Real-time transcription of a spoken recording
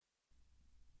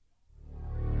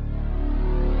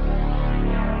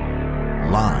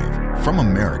From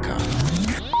America,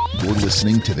 you're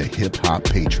listening to the Hip Hop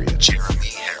Patriot, Jeremy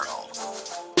Harrell.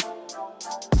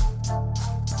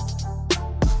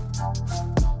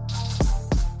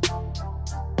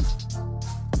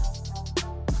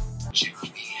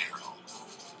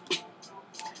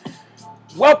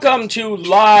 Welcome to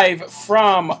Live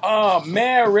from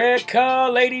America,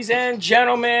 ladies and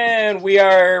gentlemen. We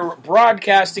are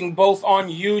broadcasting both on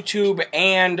YouTube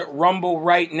and Rumble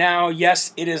right now.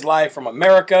 Yes, it is Live from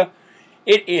America.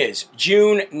 It is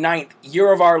June 9th,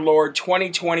 year of our Lord,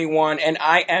 2021, and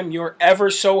I am your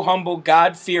ever so humble,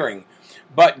 God-fearing,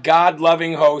 but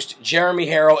God-loving host, Jeremy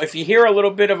Harrell. If you hear a little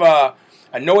bit of a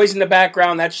noise in the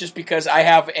background, that's just because I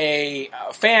have a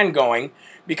fan going,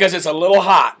 because it's a little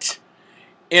hot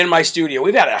in my studio.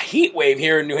 We've had a heat wave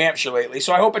here in New Hampshire lately,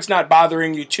 so I hope it's not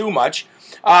bothering you too much.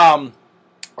 I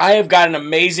have got an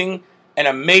amazing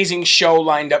show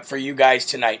lined up for you guys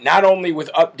tonight, not only with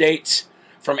updates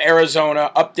from Arizona,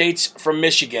 updates from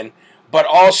Michigan, but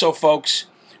also, folks,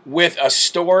 with a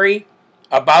story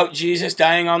about Jesus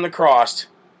dying on the cross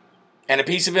and a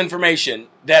piece of information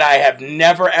that I have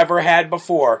never, ever had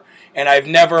before and I've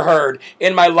never heard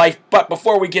in my life. But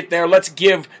before we get there, let's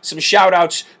give some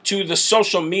shout-outs to the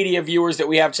social media viewers that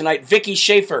we have tonight. Vicky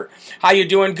Schaefer, how you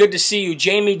doing? Good to see you.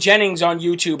 Jamie Jennings on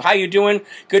YouTube, how you doing?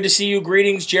 Good to see you.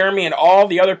 Greetings, Jeremy, and all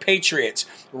the other Patriots.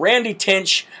 Randy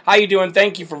Tinch, how you doing?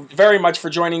 Thank you very much for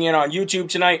joining in on YouTube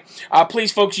tonight.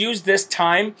 Please, folks, use this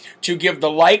time to give the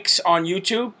likes on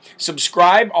YouTube,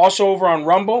 subscribe, also over on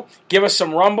Rumble. Give us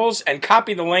some rumbles and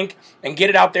copy the link and get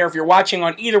it out there. If you're watching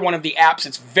on either one of the apps,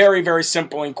 it's very, very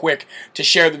simple and quick to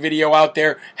share the video out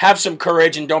there. Have some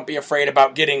courage and don't be afraid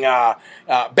about getting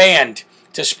banned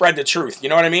to spread the truth. You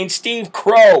know what I mean? Steve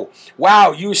Crow,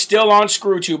 wow, you still on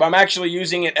ScrewTube. I'm actually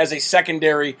using it as a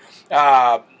secondary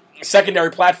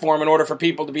platform in order for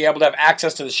people to be able to have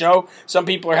access to the show. Some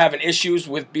people are having issues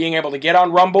with being able to get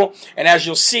on Rumble, and as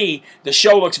you'll see, the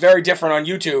show looks very different on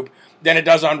YouTube than it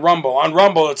does on Rumble. On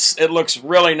Rumble, it looks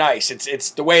really nice. It's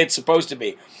the way it's supposed to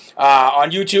be. On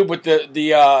YouTube, with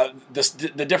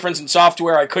the difference in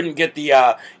software, I couldn't get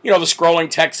the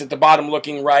scrolling text at the bottom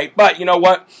looking right. But you know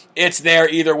what? It's there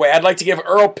either way. I'd like to give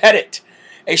Earl Pettit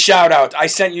a shout out. I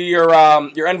sent you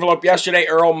your envelope yesterday,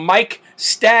 Earl. Mike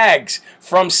Staggs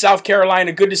from South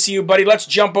Carolina. Good to see you, buddy. Let's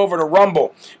jump over to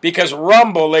Rumble, because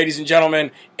Rumble, ladies and gentlemen,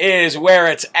 is where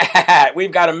it's at.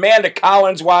 We've got Amanda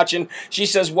Collins watching. She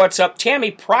says, what's up?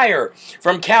 Tammy Pryor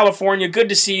from California. Good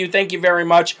to see you. Thank you very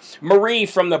much. Marie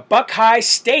from the Buckeye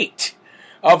State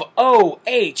of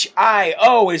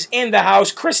OHIO is in the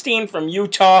house. Christine from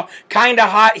Utah. Kinda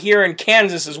hot here in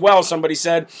Kansas as well, somebody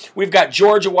said. We've got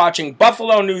Georgia watching.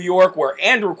 Buffalo, New York, where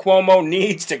Andrew Cuomo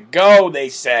needs to go, they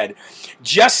said.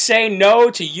 Just say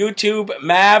no to YouTube,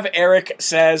 Mav Eric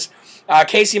says.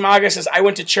 Casey Maga says, I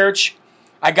went to church.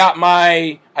 I got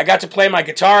to play my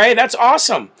guitar. Hey, that's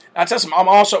awesome. That's awesome. I'm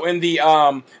also in the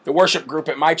worship group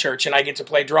at my church, and I get to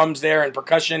play drums there and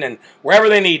percussion and wherever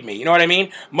they need me. You know what I mean?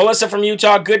 Melissa from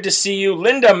Utah, good to see you.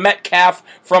 Linda Metcalf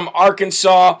from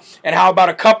Arkansas. And how about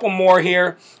a couple more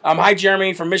here? Hi,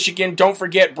 Jeremy from Michigan. Don't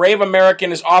forget, Brave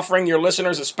American is offering your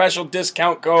listeners a special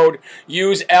discount code.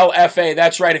 Use LFA.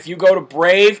 That's right. If you go to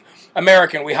Brave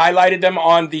American, we highlighted them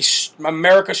on the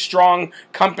America Strong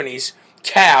Companies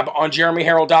tab on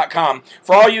jeremyharrell.com.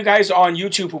 For all you guys on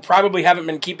YouTube who probably haven't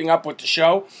been keeping up with the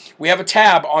show, we have a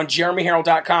tab on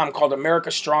jeremyharrell.com called America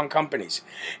Strong Companies.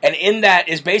 And in that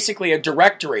is basically a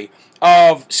directory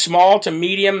of small to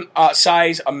medium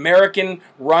size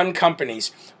American-run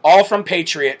companies, all from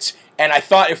patriots. And I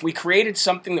thought if we created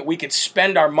something that we could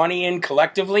spend our money in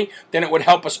collectively, then it would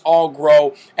help us all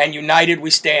grow. And united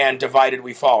we stand, divided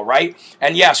we fall, right?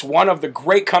 And yes, one of the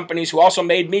great companies who also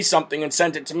made me something and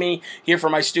sent it to me here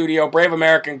for my studio, Brave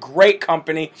American, great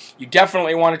company. You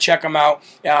definitely want to check them out.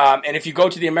 And if you go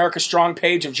to the America Strong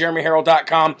page of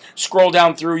jeremyharrell.com, scroll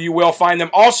down through, you will find them.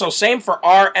 Also, same for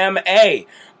RMA,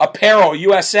 Apparel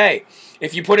USA.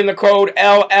 If you put in the code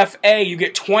LFA, you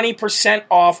get 20%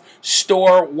 off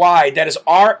store-wide. That is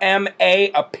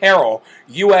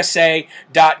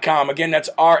RMAapparelusa.com. Again,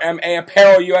 that's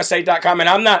RMAapparelusa.com. And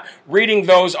I'm not reading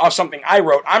those off something I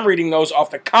wrote. I'm reading those off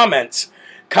the comments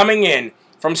coming in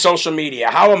from social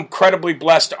media. How incredibly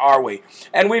blessed are we?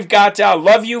 And we've got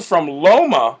Love You from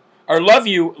Loma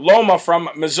from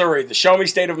Missouri, the Show Me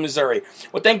State of Missouri.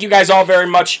 Well, thank you guys all very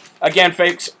much. Again,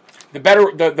 folks,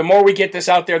 the more we get this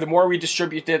out there, the more we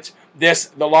distribute this,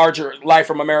 the larger Life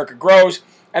from America grows,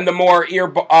 and the more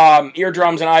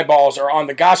eardrums and eyeballs are on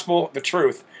the gospel, the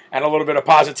truth, and a little bit of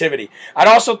positivity. I'd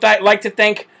also like to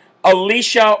thank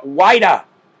Alicia Wida.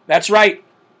 That's right.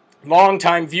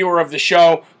 longtime viewer of the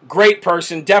show, great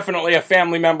person, definitely a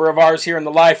family member of ours here in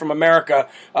the Live from America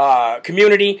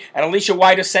community. And Alicia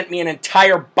White sent me an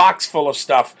entire box full of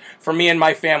stuff for me and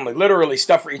my family. Literally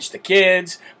stuff for each of the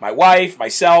kids, my wife,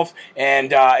 myself.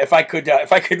 And if I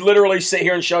could literally sit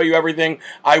here and show you everything,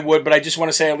 I would. But I just want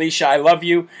to say, Alicia, I love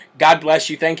you. God bless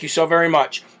you. Thank you so very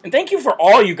much. And thank you for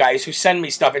all you guys who send me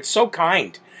stuff. It's so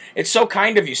kind. It's so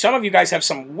kind of you. Some of you guys have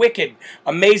some wicked,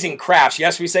 amazing crafts.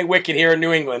 Yes, we say wicked here in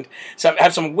New England. So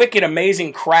have some wicked,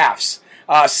 amazing crafts,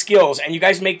 skills, and you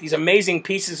guys make these amazing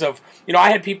pieces of.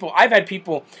 I've had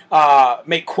people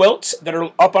make quilts that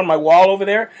are up on my wall over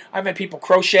there. I've had people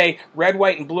crochet red,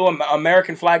 white, and blue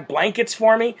American flag blankets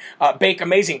for me. Bake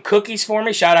amazing cookies for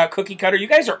me. Shout out Cookie Cutter. You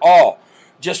guys are all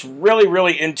just really,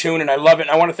 really in tune, and I love it.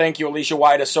 And I want to thank you, Alicia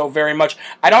White, so very much.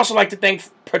 I'd also like to thank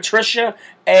Patricia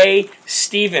A.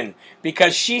 Stephen,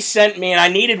 because she sent me, and I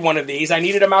needed one of these. I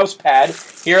needed a mouse pad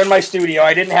here in my studio.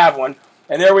 I didn't have one.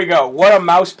 And there we go. What a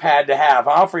mouse pad to have,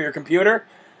 huh, for your computer?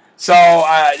 So,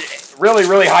 really,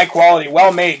 really high quality.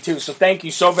 Well made, too. So thank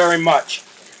you so very much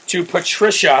to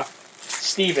Patricia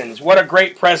Stevens. What a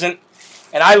great present.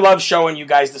 And I love showing you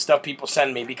guys the stuff people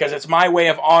send me because it's my way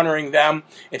of honoring them.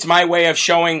 It's my way of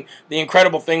showing the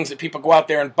incredible things that people go out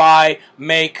there and buy,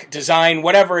 make, design,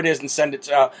 whatever it is, and send it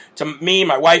to me,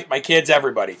 my wife, my kids,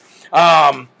 everybody.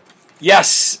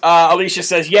 Yes, Alicia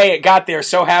says, yay, it got there.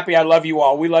 So happy. I love you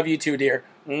all. We love you too, dear.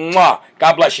 Mwah.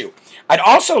 God bless you. I'd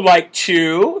also like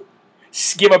to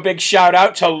give a big shout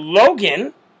out to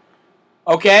Logan.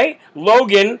 Okay?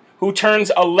 Logan, who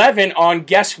turns 11 on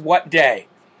guess what day?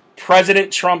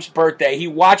 President Trump's birthday. He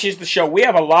watches the show. We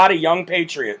have a lot of young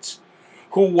patriots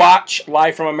who watch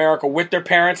Live from America with their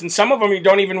parents, and some of them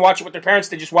don't even watch it with their parents.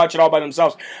 They just watch it all by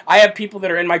themselves. I have people that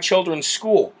are in my children's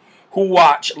school who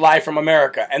watch Live from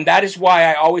America, and that is why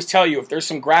I always tell you, if there's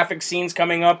some graphic scenes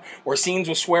coming up or scenes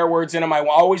with swear words in them, I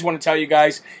always want to tell you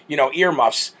guys,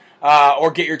 earmuffs,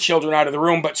 or get your children out of the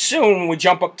room. But soon, when we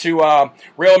jump up to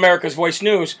Real America's Voice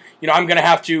News, I'm going to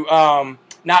have to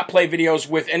not play videos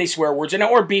with any swear words in it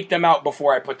or beat them out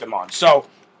before I put them on. So,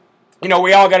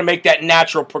 we all got to make that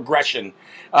natural progression.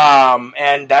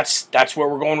 And that's where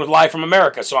we're going with Live from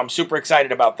America. So I'm super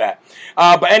excited about that.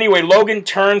 But anyway, Logan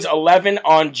turns 11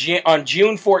 on June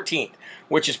 14th,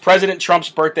 which is President Trump's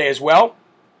birthday as well.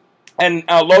 And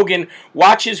Logan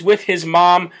watches with his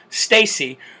mom,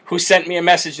 Stacy, who sent me a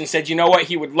message and said, you know what,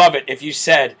 he would love it if you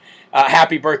said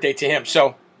happy birthday to him.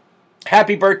 So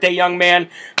happy birthday, young man.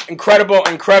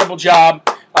 Incredible job.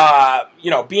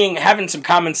 Having some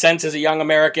common sense as a young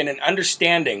American and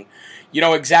understanding,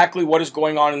 exactly what is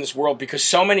going on in this world, because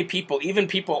so many people, even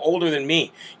people older than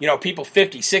me, people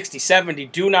 50, 60, 70,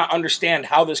 do not understand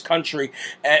how this country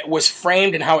was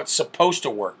framed and how it's supposed to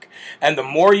work. And the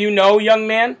more you know, young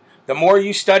man, the more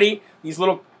you study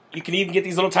you can even get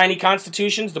these little tiny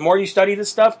constitutions. The more you study this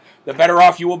stuff, the better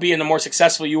off you will be and the more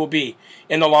successful you will be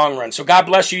in the long run. So God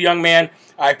bless you, young man.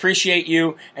 I appreciate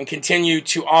you and continue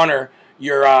to honor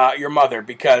your mother,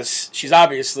 because she's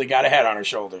obviously got a head on her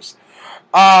shoulders.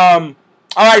 All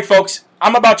right, folks,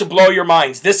 I'm about to blow your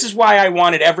minds. This is why I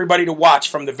wanted everybody to watch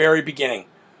from the very beginning,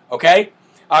 okay?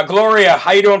 Gloria,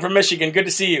 how you doing from Michigan? Good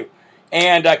to see you.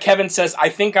 And Kevin says, I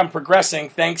think I'm progressing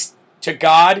thanks to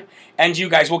God and you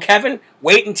guys. Well, Kevin,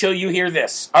 wait until you hear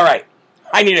this. All right,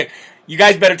 you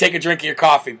guys better take a drink of your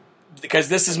coffee, because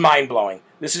this is mind-blowing.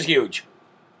 This is huge.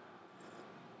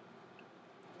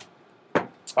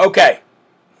 Okay.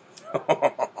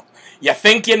 You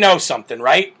think you know something,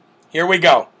 right? Here we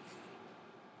go.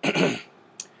 I'm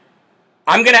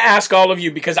going to ask all of you,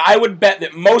 because I would bet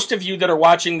that most of you that are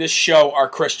watching this show are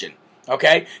Christian.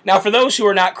 Okay. Now, for those who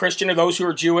are not Christian or those who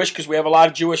are Jewish, because we have a lot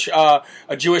of Jewish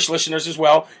listeners as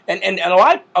well, and a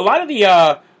lot of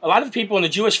the people in the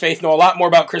Jewish faith know a lot more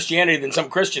about Christianity than some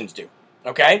Christians do.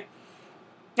 Okay.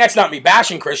 That's not me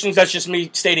bashing Christians. That's just me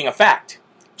stating a fact.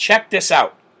 Check this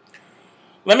out.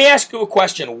 Let me ask you a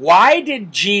question. Why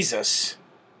did Jesus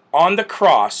on the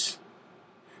cross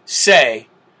say,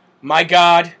 my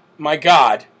God,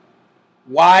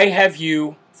 why have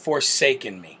you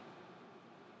forsaken me?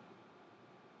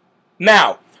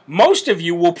 Now, most of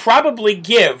you will probably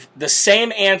give the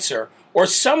same answer, or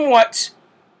somewhat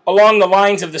along the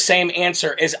lines of the same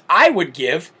answer as I would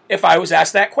give if I was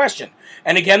asked that question.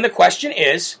 And again, the question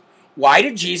is, why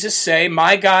did Jesus say,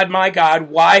 my God,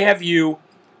 why have you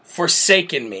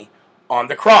forsaken me on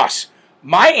the cross?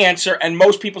 My answer, and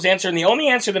most people's answer, and the only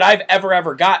answer that I've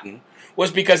ever gotten, was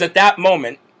because at that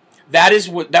moment,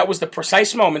 that was the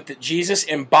precise moment that Jesus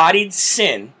embodied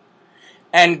sin,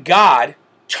 and God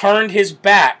turned his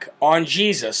back on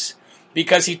Jesus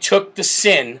because he took the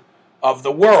sin of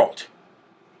the world.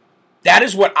 That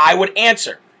is what I would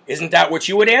answer. Isn't that what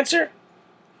you would answer?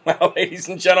 Well, ladies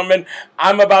and gentlemen,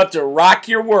 I'm about to rock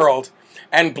your world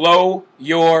and blow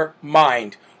your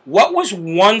mind. What was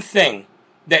one thing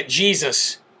that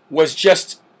Jesus was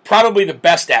just probably the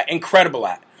best at, incredible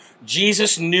at?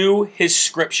 Jesus knew his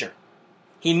scripture.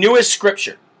 He knew his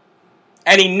scripture.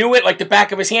 And he knew it like the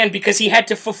back of his hand because he had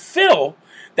to fulfill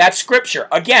that scripture.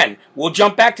 Again, we'll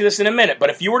jump back to this in a minute, but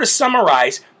if you were to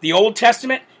summarize the Old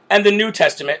Testament and the New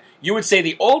Testament, you would say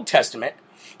the Old Testament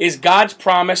is God's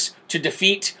promise to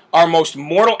defeat our most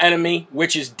mortal enemy,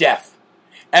 which is death.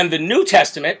 And the New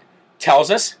Testament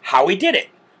tells us how he did it.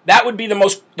 That would be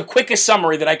the quickest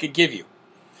summary that I could give you.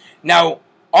 Now,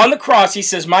 on the cross, he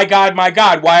says, my God,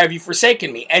 why have you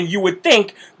forsaken me? And you would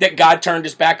think that God turned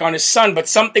his back on his son, but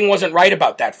something wasn't right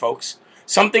about that, folks.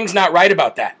 Something's not right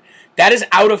about that. That is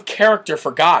out of character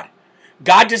for God.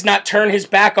 God does not turn his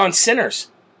back on sinners.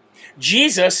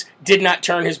 Jesus did not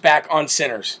turn his back on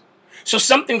sinners. So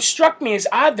something struck me as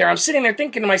odd there. I'm sitting there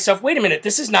thinking to myself, wait a minute,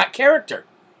 this is not character.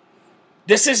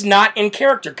 This is not in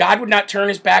character. God would not turn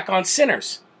his back on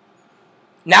sinners.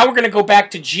 Now we're going to go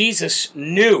back to Jesus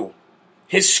knew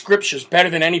his scriptures better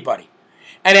than anybody.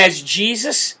 And as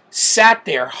Jesus sat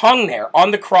there, hung there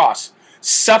on the cross,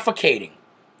 suffocating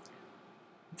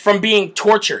from being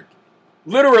tortured,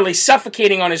 literally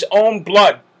suffocating on his own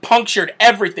blood, punctured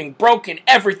everything, broken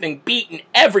everything, beaten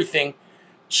everything,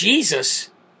 Jesus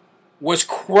was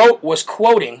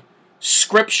quoting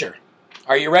scripture.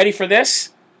 Are you ready for this?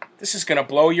 This is going to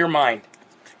blow your mind.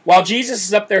 While Jesus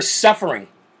is up there suffering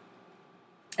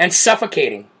and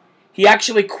suffocating, he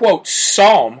actually quotes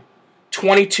Psalm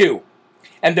 22.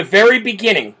 And the very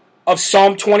beginning of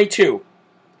Psalm 22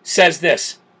 says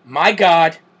this, my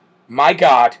God,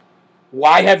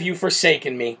 why have you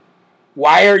forsaken me?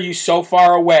 Why are you so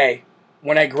far away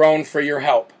when I groan for your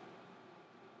help?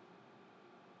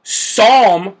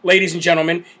 Psalm, ladies and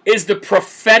gentlemen, is the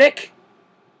prophetic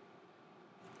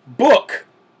book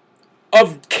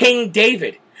of King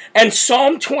David. And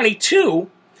Psalm 22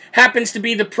 happens to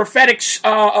be the prophetic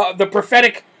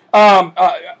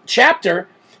chapter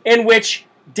in which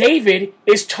David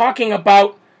is talking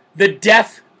about the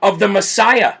death of the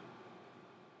Messiah.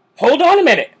 Hold on a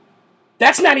minute.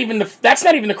 That's not even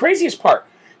the craziest part.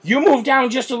 You move down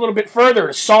just a little bit further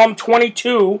to Psalm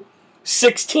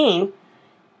 22:16,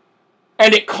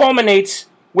 and it culminates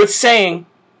with saying,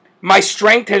 my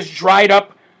strength has dried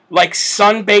up like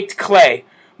sun-baked clay.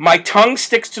 My tongue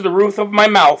sticks to the roof of my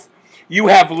mouth. You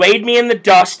have laid me in the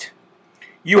dust.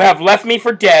 You have left me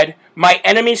for dead. My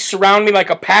enemies surround me like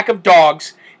a pack of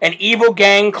dogs. An evil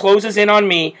gang closes in on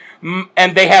me,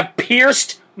 and they have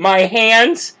pierced my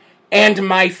hands and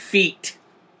my feet.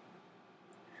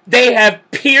 They have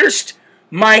pierced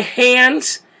my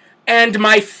hands and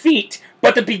my feet.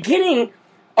 But the beginning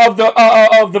of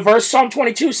the verse, Psalm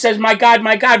 22, says, my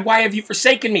God, why have you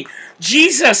forsaken me?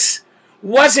 Jesus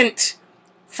wasn't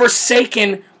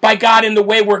forsaken by God in the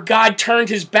way where God turned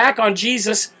his back on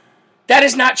Jesus. That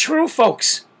is not true,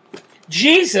 folks.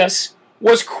 Jesus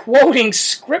was quoting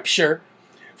scripture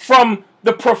from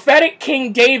the prophetic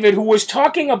King David, who was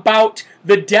talking about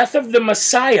the death of the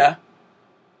Messiah,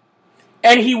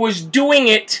 and he was doing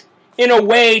it in a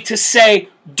way to say,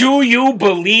 do you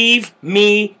believe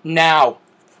me now?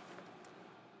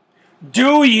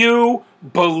 Do you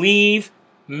believe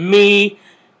me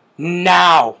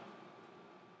now?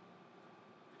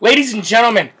 Ladies and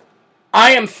gentlemen,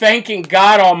 I am thanking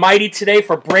God Almighty today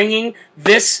for bringing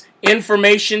this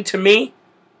information to me,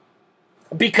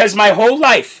 because my whole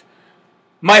life,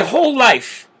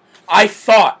 I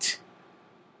thought,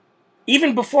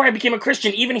 even before I became a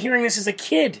Christian, even hearing this as a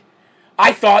kid,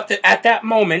 I thought that at that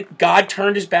moment, God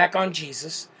turned his back on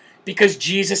Jesus because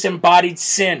Jesus embodied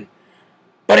sin.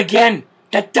 But again,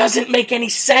 that doesn't make any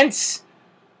sense.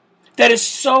 That is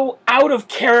so out of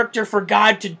character for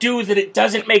God to do that it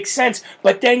doesn't make sense.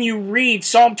 But then you read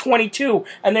Psalm 22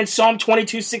 and then Psalm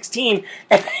 22:16,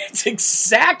 and it's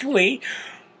exactly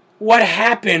what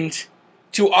happened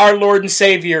to our Lord and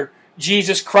Savior,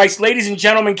 Jesus Christ. Ladies and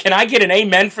gentlemen, can I get an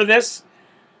amen for this?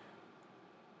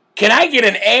 Can I get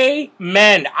an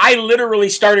amen? I literally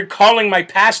started calling my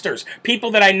pastors, people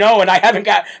that I know, and and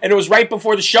it was right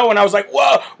before the show, and I was like,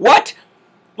 whoa, what?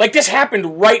 Like, this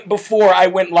happened right before I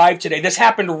went live today. This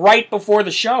happened right before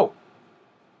the show.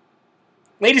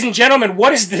 Ladies and gentlemen,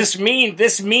 what does this mean?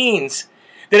 This means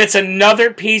that it's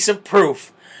another piece of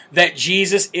proof that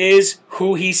Jesus is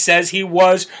who he says he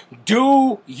was.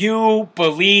 Do you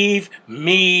believe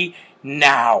me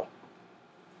now?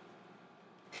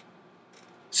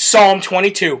 Psalm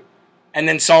 22 and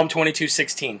then Psalm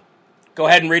 22:16. Go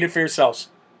ahead and read it for yourselves.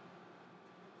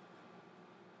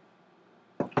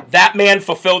 That man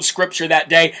fulfilled Scripture that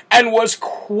day and was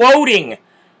quoting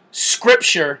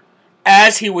Scripture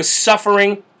as he was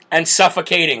suffering and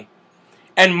suffocating.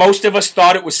 And most of us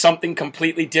thought it was something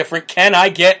completely different. Can I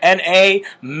get an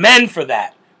amen for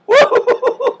that?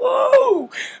 Woo!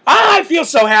 I feel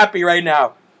so happy right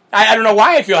now. I don't know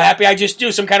why I feel happy. I just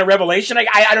do. Some kind of revelation.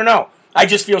 I don't know. I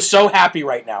just feel so happy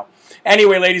right now.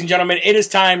 Anyway, ladies and gentlemen, it is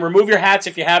time. Remove your hats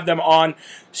if you have them on.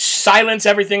 Silence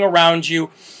everything around you.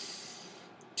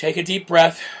 Take a deep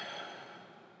breath.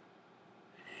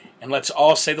 And let's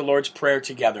all say the Lord's Prayer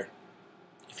together.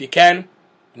 If you can,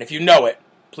 and if you know it,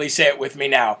 please say it with me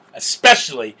now,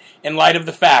 especially in light of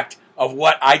the fact of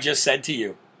what I just said to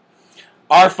you.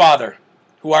 Our Father,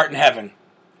 who art in heaven,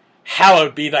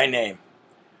 hallowed be thy name.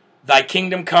 Thy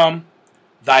kingdom come,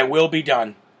 thy will be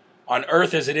done, on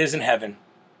earth as it is in heaven.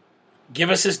 Give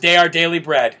us this day our daily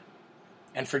bread,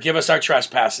 and forgive us our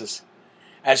trespasses,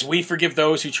 as we forgive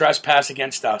those who trespass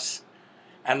against us.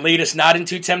 And lead us not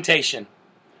into temptation,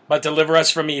 but deliver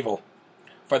us from evil.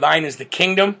 For thine is the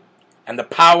kingdom, and the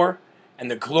power,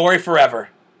 and the glory forever.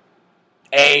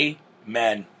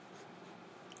 Amen.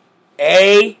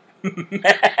 Amen.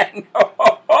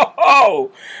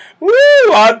 Oh,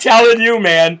 woo, I'm telling you,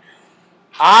 man.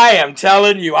 I am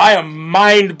telling you, I am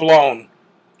mind blown.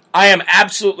 I am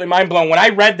absolutely mind blown. When I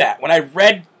read that, when I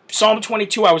read Psalm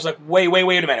 22, I was like, wait a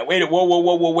minute. Wait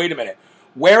a minute.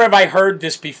 Where have I heard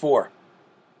this before?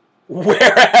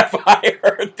 Where have I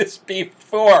heard this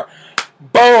before?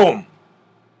 Boom.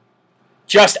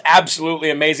 Just absolutely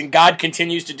amazing. God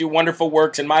continues to do wonderful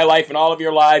works in my life and all of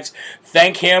your lives.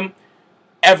 Thank Him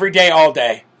every day, all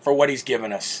day, for what He's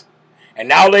given us. And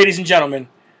now, ladies and gentlemen,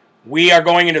 we are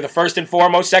going into the first and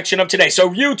foremost section of today. So,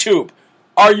 YouTube,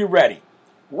 are you ready?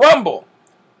 Rumble,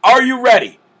 are you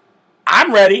ready?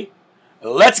 I'm ready.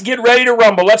 Let's get ready to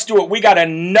rumble. Let's do it. We got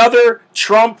another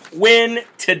Trump win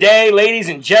today, ladies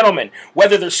and gentlemen.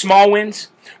 Whether they're small wins,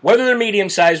 whether they're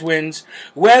medium-sized wins,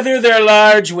 whether they're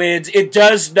large wins, it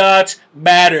does not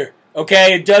matter.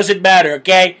 Okay? It doesn't matter.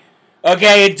 Okay?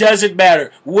 Okay? It doesn't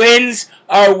matter. Wins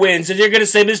are wins. And you're going to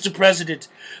say, Mr.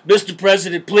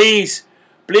 President,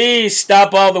 please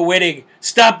stop all the winning.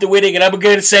 Stop the winning. And I'm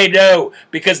going to say no,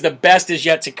 because the best is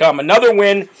yet to come. Another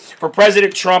win for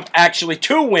President Trump. Actually,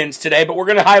 2 wins today, but we're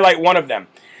going to highlight one of them.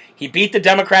 He beat the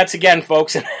Democrats again,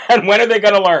 folks. And when are they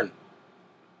going to learn?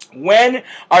 When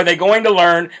are they going to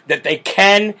learn that they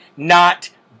cannot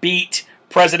beat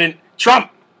President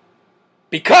Trump?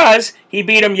 Because he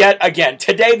beat him yet again.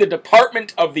 Today, the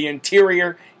Department of the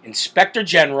Interior Inspector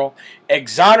General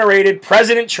exonerated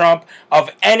President Trump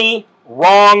of any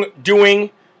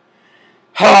wrongdoing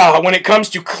when it comes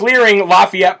to clearing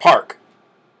Lafayette Park.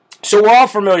 So we're all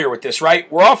familiar with this, right?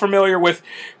 We're all familiar with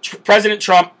President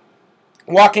Trump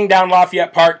walking down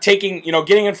Lafayette Park, getting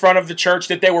in front of the church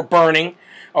that they were burning,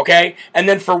 okay? And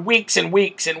then for weeks and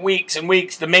weeks and weeks and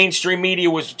weeks, the mainstream media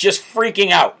was just freaking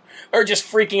out. They're just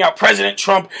freaking out. President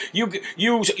Trump,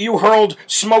 you hurled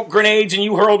smoke grenades and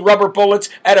you hurled rubber bullets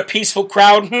at a peaceful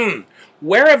crowd.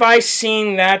 Where have I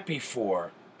seen that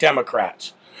before,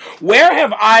 Democrats? Where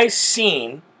have I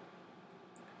seen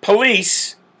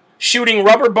police shooting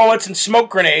rubber bullets and smoke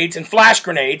grenades and flash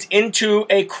grenades into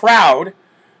a crowd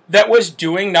that was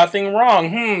doing nothing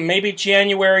wrong? Maybe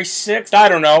January 6th? I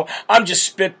don't know. I'm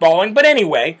just spitballing. But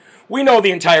anyway, we know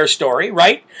the entire story,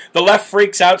 right? The left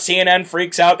freaks out. CNN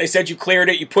freaks out. They said you cleared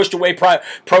it. You pushed away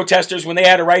protesters when they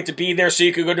had a right to be there so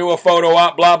you could go do a photo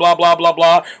op, blah, blah, blah, blah,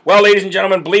 blah. Well, ladies and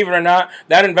gentlemen, believe it or not,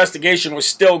 that investigation was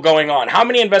still going on. How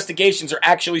many investigations are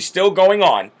actually still going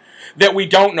on that we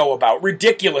don't know about?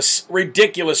 Ridiculous,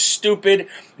 stupid,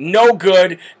 no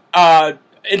good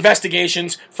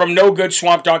investigations from no good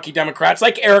swamp donkey Democrats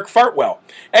like Eric Fartwell.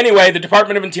 Anyway, the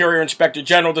Department of Interior Inspector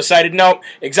General decided no,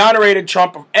 exonerated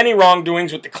Trump of any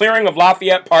wrongdoings with the clearing of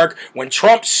Lafayette Park when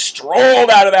Trump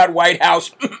strolled out of that White House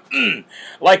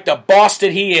like the boss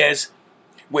that he is,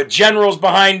 with generals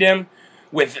behind him,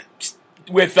 with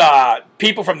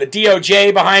people from the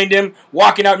DOJ behind him,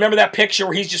 walking out. Remember that picture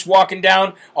where he's just walking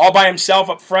down all by himself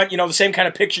up front? The same kind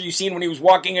of picture you seen when he was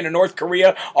walking into North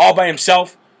Korea all by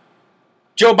himself?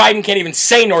 Joe Biden can't even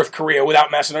say North Korea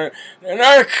without messing up.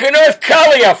 North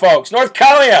Korea, folks. North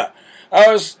Korea.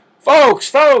 I was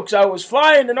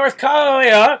flying to North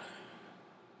Korea,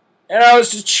 and I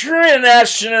was treating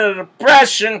national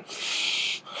depression.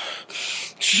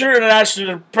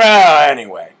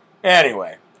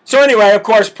 Anyway. So of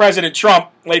course, President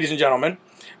Trump, ladies and gentlemen,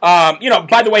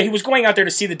 by the way, he was going out there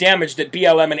to see the damage that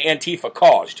BLM and Antifa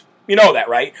caused. You know that,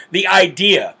 right? The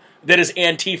idea that is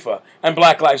Antifa and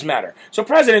Black Lives Matter. So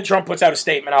President Trump puts out a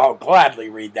statement. I'll gladly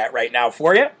read that right now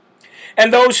for you.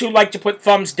 And those who like to put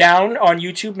thumbs down on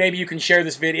YouTube, maybe you can share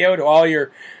this video to all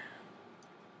your...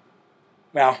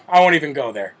 Well, I won't even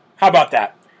go there. How about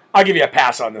that? I'll give you a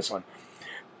pass on this one.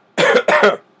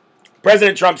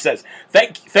 President Trump says,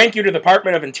 thank you to the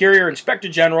Department of Interior Inspector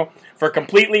General for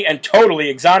completely and totally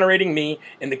exonerating me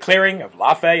in the clearing of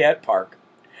Lafayette Park.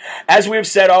 As we have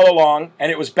said all along,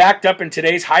 and it was backed up in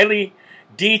today's highly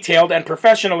detailed and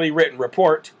professionally written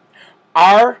report,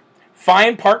 our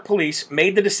fine park police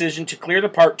made the decision to clear the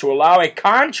park to allow a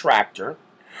contractor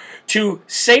to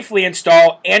safely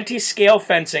install anti-scale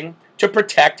fencing to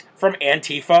protect from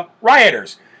Antifa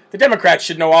rioters. The Democrats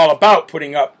should know all about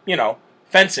putting up,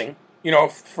 fencing,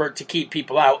 to keep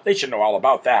people out. They should know all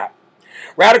about that.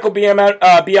 Radical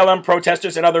BLM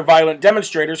protesters and other violent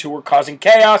demonstrators who were causing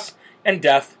chaos and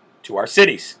death to our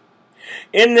cities.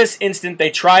 In this instant, they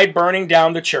tried burning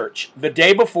down the church the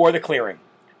day before the clearing.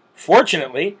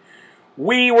 Fortunately,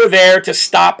 we were there to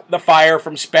stop the fire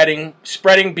from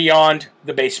spreading beyond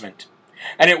the basement.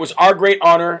 And it was our great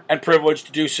honor and privilege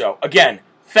to do so. Again,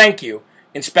 thank you,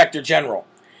 Inspector General.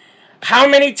 How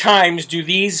many times do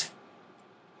these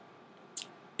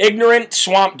ignorant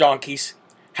swamp donkeys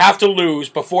have to lose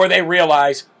before they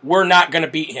realize we're not going to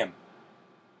beat him?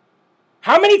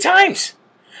 How many times?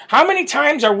 How many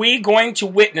times are we going to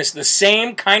witness the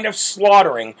same kind of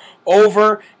slaughtering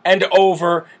over and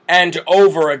over and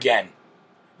over again?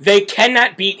 They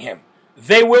cannot beat him.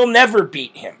 They will never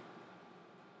beat him.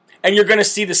 And you're going to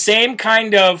see the same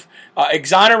kind of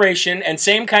exoneration and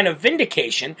same kind of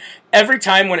vindication every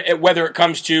time, whether it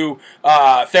comes to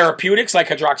therapeutics like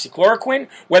hydroxychloroquine,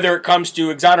 whether it comes to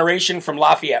exoneration from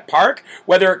Lafayette Park,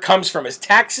 whether it comes from his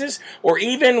taxes, or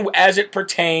even as it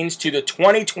pertains to the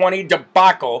 2020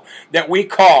 debacle that we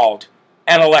called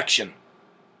an election.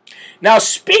 Now,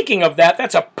 speaking of that,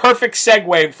 that's a perfect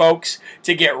segue, folks,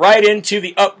 to get right into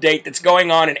the update that's going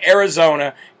on in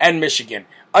Arizona and Michigan.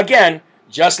 Again,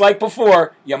 just like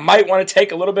before, you might want to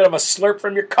take a little bit of a slurp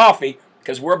from your coffee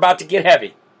because we're about to get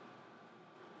heavy.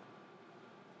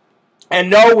 And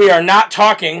no, we are not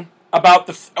talking about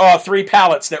the 3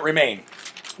 pallets that remain.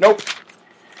 Nope.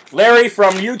 Larry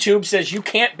from YouTube says you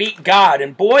can't beat God.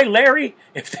 And boy, Larry,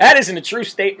 if that isn't a true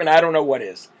statement, I don't know what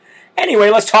is. Anyway,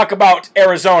 let's talk about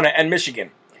Arizona and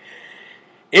Michigan.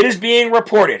 It is being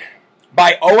reported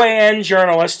by OAN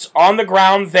journalists on the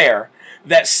ground there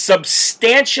that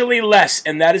substantially less,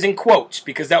 and that is in quotes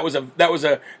because that was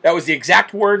the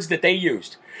exact words that they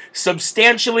used,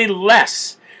 substantially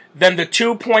less than the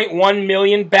 2.1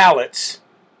 million ballots,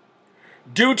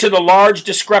 due to the large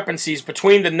discrepancies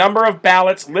between the number of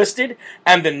ballots listed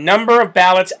and the number of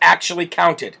ballots actually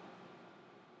counted.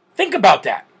 Think about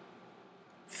that.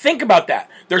 Think about that.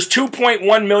 There's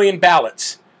 2.1 million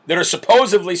ballots that are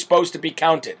supposedly supposed to be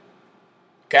counted.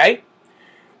 Okay?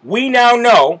 We now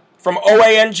know from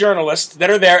OAN journalists that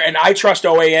are there, and I trust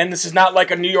OAN. This is not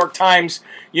like a New York Times,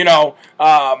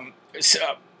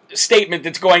 statement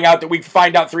that's going out that we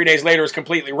find out 3 days later is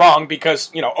completely wrong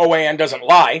because, OAN doesn't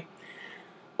lie.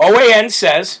 OAN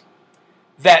says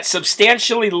that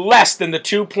substantially less than the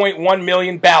 2.1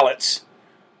 million ballots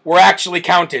were actually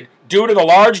counted due to the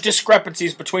large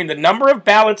discrepancies between the number of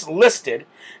ballots listed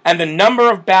and the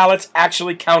number of ballots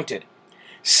actually counted.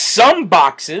 Some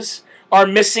boxes are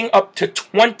missing up to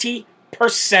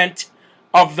 20%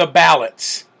 of the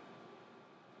ballots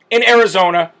in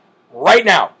Arizona right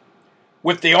now.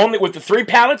 With the 3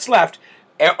 ballots left,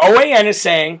 OAN is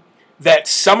saying that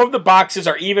some of the boxes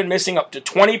are even missing up to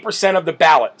 20% of the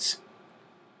ballots.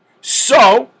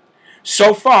 So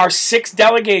far, 6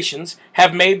 delegations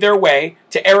have made their way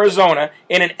to Arizona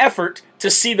in an effort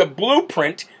to see the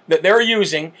blueprint that they're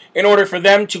using in order for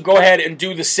them to go ahead and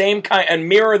do the same kind and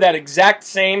mirror that exact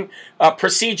same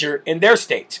procedure in their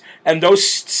states. And those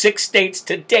 6 states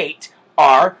to date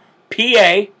are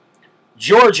PA,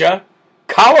 Georgia,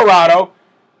 Colorado,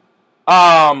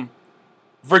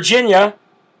 Virginia,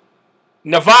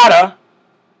 Nevada,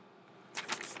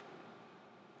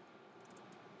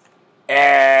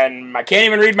 and I can't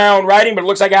even read my own writing, but it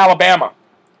looks like Alabama.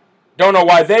 Don't know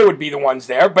why they would be the ones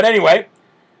there, but anyway,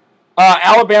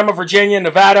 Alabama, Virginia,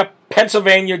 Nevada,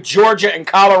 Pennsylvania, Georgia, and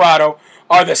Colorado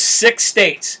are the 6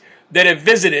 states that have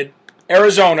visited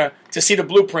Arizona to see the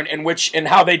blueprint in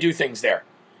how they do things there.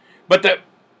 But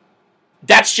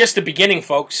that's just the beginning,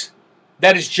 folks.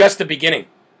 That is just the beginning.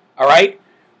 All right?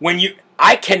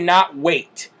 I cannot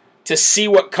wait to see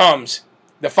what comes,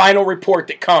 the final report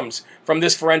that comes from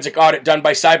this forensic audit done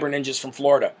by Cyber Ninjas from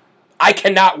Florida. I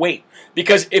cannot wait.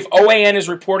 Because if OAN is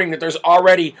reporting that there's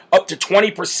already up to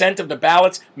 20% of the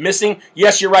ballots missing,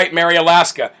 yes, you're right, Mary,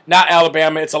 Alaska. Not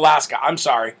Alabama, it's Alaska. I'm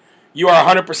sorry. You are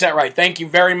 100% right. Thank you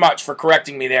very much for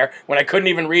correcting me there when I couldn't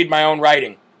even read my own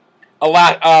writing.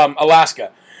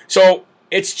 Alaska. So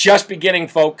it's just beginning,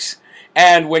 folks.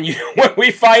 And when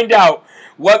we find out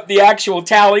what the actual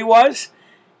tally was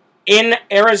in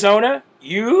Arizona,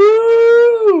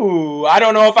 I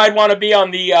don't know if I'd want to be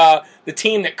on the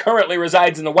team that currently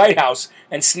resides in the White House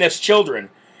and sniffs children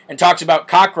and talks about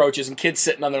cockroaches and kids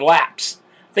sitting on their laps.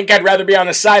 I think I'd rather be on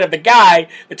the side of the guy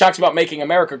that talks about making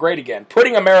America great again,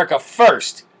 putting America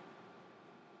first,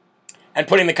 and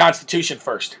putting the Constitution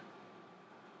first.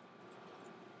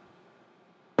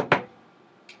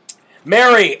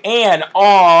 Mary Ann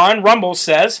on Rumble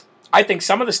says, I think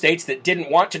some of the states that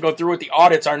didn't want to go through with the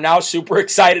audits are now super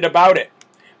excited about it.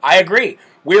 I agree.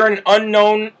 We're in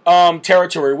unknown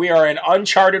territory. We are in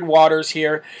uncharted waters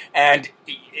here, and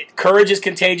courage is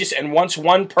contagious, and once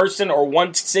one person or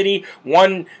one city,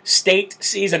 one state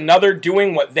sees another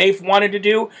doing what they've wanted to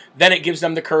do, then it gives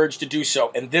them the courage to do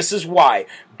so. And this is why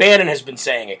Bannon has been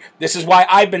saying it. This is why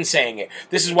I've been saying it.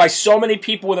 This is why so many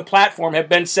people with a platform have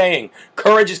been saying,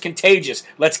 courage is contagious.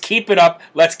 Let's keep it up.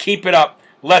 Let's keep it up.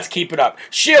 Let's keep it up.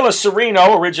 Sheila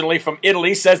Serino, originally from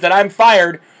Italy, says that I'm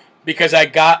fired because I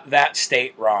got that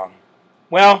state wrong.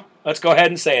 Well, let's go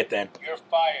ahead and say it then. You're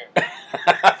fired.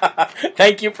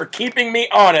 Thank you for keeping me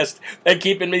honest and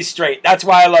keeping me straight. That's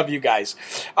why I love you guys.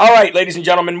 All right, ladies and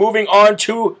gentlemen, moving on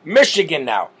to Michigan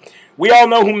now. We all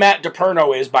know who Matt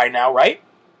DePerno is by now, right?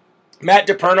 Matt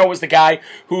DePerno was the guy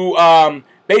who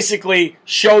basically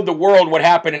showed the world what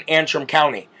happened in Antrim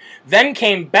County. Then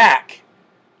came back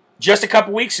just a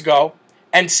couple weeks ago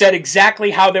and said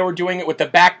exactly how they were doing it with the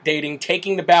backdating,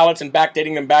 taking the ballots and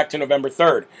backdating them back to November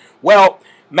 3rd. Well,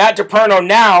 Matt DePerno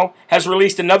now has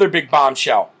released another big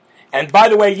bombshell. And by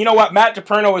the way, you know what Matt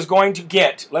DePerno is going to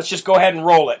get? Let's just go ahead and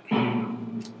roll it.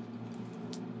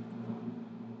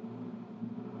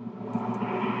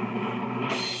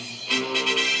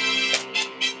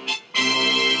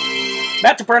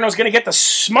 Matt DePerno is going to get the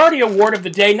Smarty Award of the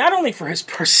day, not only for his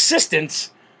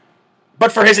persistence,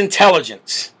 but for his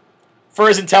intelligence. For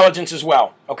his intelligence as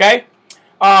well, okay?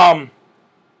 Matt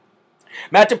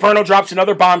DePerno drops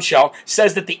another bombshell,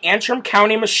 says that the Antrim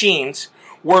County machines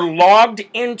were logged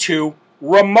into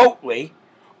remotely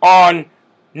on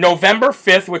November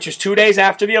 5th, which is 2 days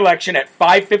after the election at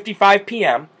 5:55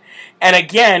 p.m., and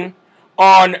again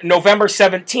on November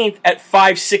 17th at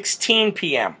 5:16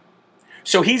 p.m.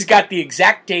 So he's got the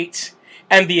exact dates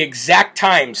and the exact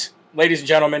times, ladies and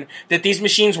gentlemen, that these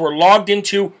machines were logged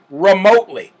into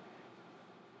remotely.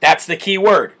 That's the key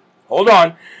word. Hold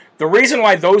on. The reason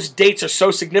why those dates are so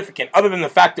significant, other than the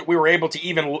fact that we were able to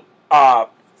even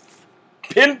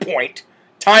pinpoint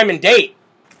time and date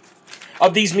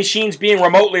of these machines being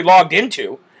remotely logged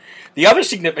into, the other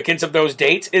significance of those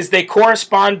dates is they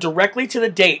correspond directly to the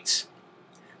dates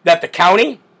that the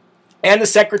county and the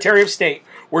Secretary of State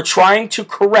were trying to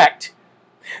correct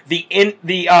the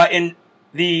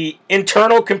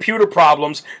internal computer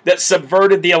problems that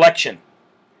subverted the election.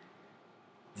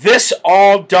 This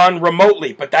all done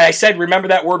remotely. But I said, remember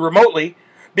that word remotely,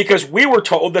 because we were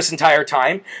told this entire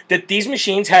time that these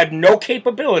machines had no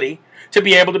capability to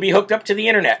be able to be hooked up to the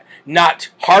internet. Not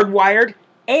hardwired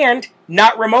and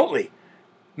not remotely.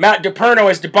 Matt DePerno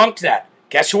has debunked that.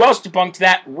 Guess who else debunked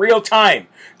that? Real time.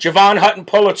 Javon Hutton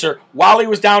Pulitzer, while he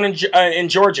was down in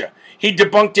Georgia. He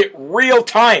debunked it real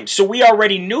time. So we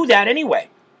already knew that anyway.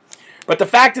 But the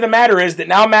fact of the matter is that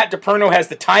now Matt DePerno has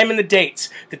the time and the dates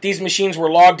that these machines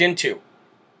were logged into.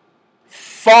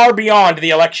 Far beyond the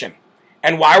election.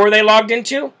 And why were they logged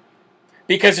into?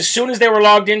 Because as soon as they were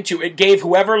logged into, it gave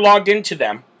whoever logged into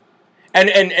them, and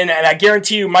I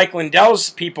guarantee you Mike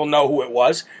Lindell's people know who it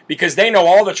was, because they know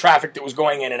all the traffic that was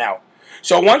going in and out.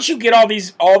 So once you get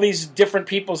all these different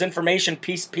people's information,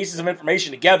 pieces of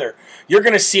information together, you're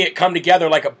going to see it come together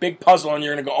like a big puzzle, and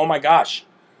you're going to go, oh my gosh.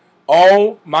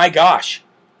 Oh my gosh.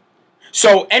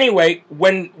 So anyway,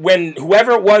 when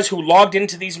whoever it was who logged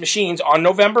into these machines on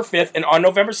November 5th and on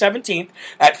November 17th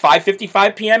at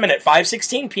 5:55 p.m. and at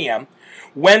 5:16 p.m.,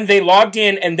 when they logged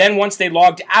in and then once they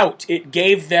logged out, it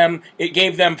gave them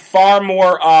far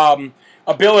more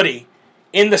ability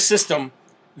in the system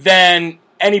than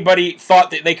anybody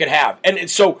thought that they could have. And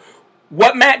so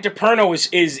what Matt DePerno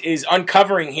is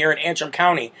uncovering here in Antrim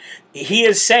County, he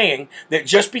is saying that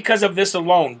just because of this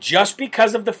alone, just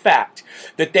because of the fact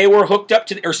that they were hooked up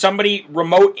to, or somebody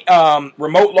remote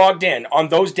logged in on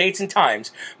those dates and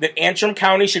times, that Antrim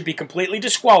County should be completely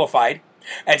disqualified,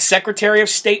 and Secretary of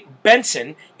State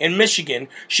Benson in Michigan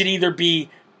should either be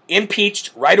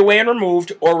impeached right away and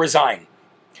removed or resign.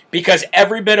 Because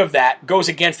every bit of that goes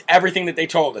against everything that they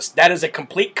told us. That is a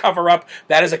complete cover-up.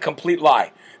 That is a complete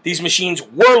lie. these machines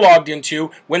were logged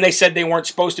into when they said they weren't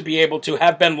supposed to be able to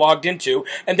have been logged into,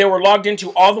 and they were logged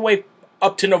into all the way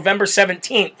up to November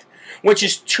 17th, which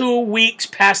is 2 weeks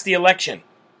past the election.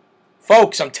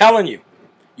 Folks, I'm telling you,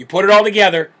 you put it all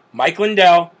together, Mike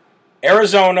Lindell,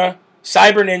 Arizona,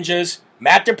 Cyber Ninjas,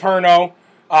 Matt DePerno,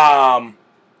 all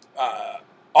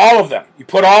of them. You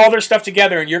put all their stuff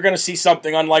together and you're going to see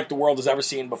something unlike the world has ever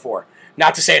seen before.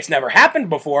 Not to say it's never happened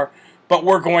before, but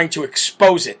we're going to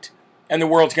expose it and the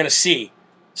world's going to see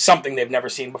something they've never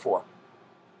seen before.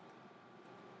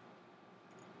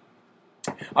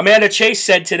 Amanda Chase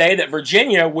said today that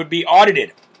Virginia would be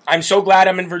audited. I'm so glad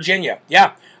I'm in Virginia.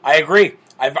 Yeah, I agree.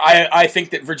 I think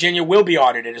that Virginia will be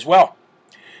audited as well.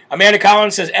 Amanda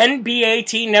Collins says,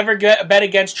 NBAT never bet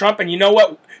against Trump. And you know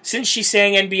what? Since she's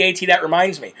saying NBAT, that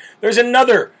reminds me. There's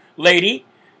another lady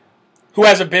who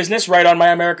has a business right on My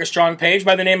America Strong page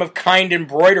by the name of Kind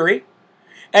Embroidery.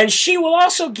 And she will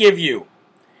also give you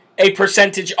a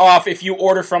percentage off if you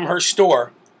order from her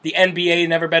store the NBA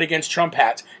Never Bet Against Trump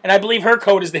hats. And I believe her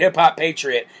code is the Hip Hop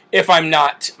Patriot, if I'm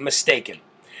not mistaken.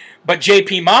 But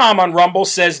JP Mom on Rumble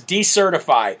says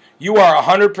decertify. You are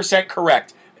 100%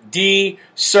 correct.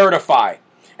 Decertify.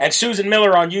 And Susan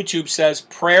Miller on YouTube says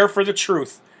prayer for the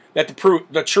truth, that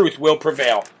the truth will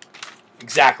prevail.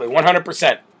 Exactly,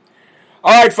 100%.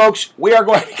 All right, folks, we are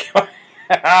going to...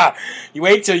 You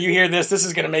wait till you hear this. This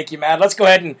is going to make you mad. Let's go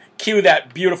ahead and cue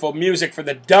that beautiful music for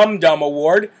the Dum Dum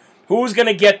Award. Who's going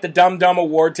to get the Dum Dum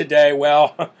Award today?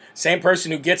 Well, same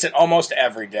person who gets it almost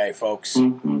every day, folks.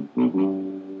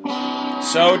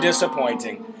 So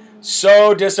disappointing.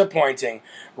 So disappointing.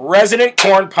 Resident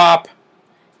Corn Pop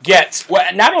gets...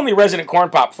 Well, not only Resident Corn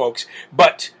Pop, folks,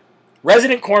 but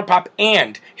Resident Corn Pop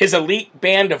and his elite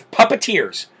band of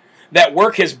puppeteers that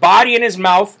work his body and his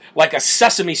mouth like a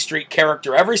Sesame Street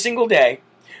character every single day,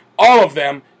 all of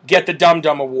them get the Dum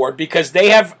Dum Award because they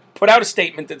have put out a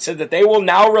statement that said that they will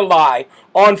now rely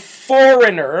on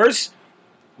foreigners.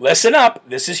 Listen up,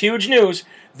 this is huge news.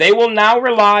 They will now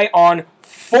rely on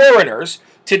foreigners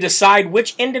to decide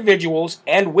which individuals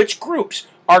and which groups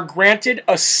are granted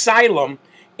asylum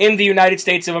in the United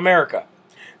States of America.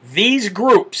 These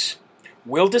groups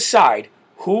will decide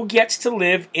who gets to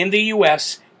live in the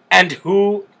U.S. and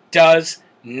who does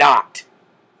not.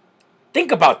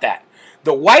 Think about that.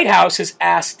 The White House has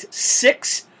asked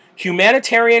 6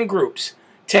 humanitarian groups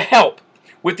to help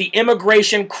with the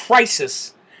immigration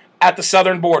crisis at the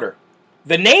southern border.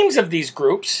 The names of these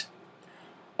groups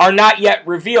are not yet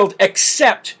revealed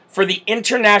except for the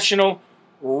International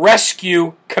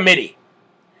Rescue Committee.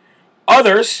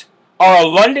 Others are a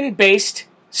London-based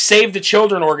Save the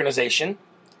Children organization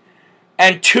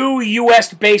and 2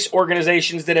 U.S.-based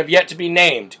organizations that have yet to be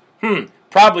named.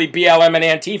 Probably BLM and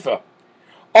Antifa.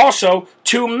 Also,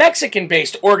 2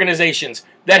 Mexican-based organizations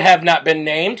that have not been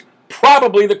named,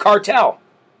 probably the cartel.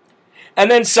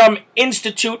 And then some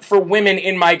Institute for Women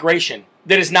in Migration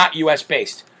that is not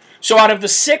U.S.-based. So out of the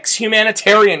 6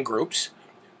 humanitarian groups,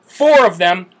 4 of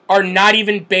them are not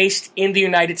even based in the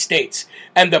United States.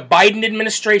 And the Biden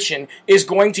administration is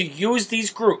going to use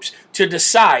these groups to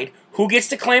decide who gets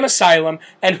to claim asylum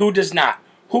and who does not.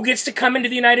 Who gets to come into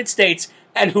the United States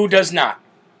and who does not.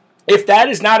 If that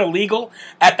is not illegal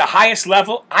at the highest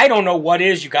level, I don't know what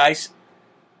is, you guys.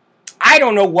 I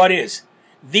don't know what is.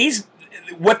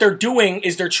 What they're doing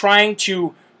is they're trying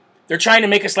to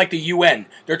make us like the UN.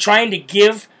 They're trying to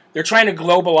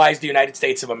globalize the United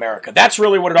States of America. That's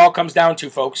really what it all comes down to,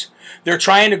 folks. They're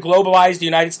trying to globalize the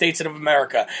United States of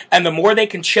America. And the more they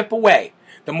can chip away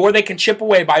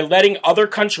by letting other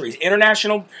countries,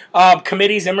 international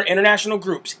committees, and international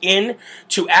groups in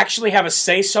to actually have a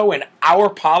say-so in our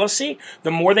policy,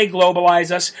 the more they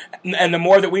globalize us and the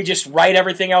more that we just write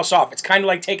everything else off. It's kind of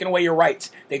like taking away your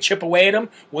rights. They chip away at them.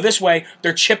 Well, this way,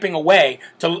 they're chipping away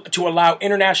to allow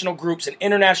international groups and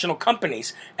international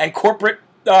companies and corporate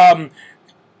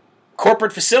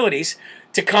facilities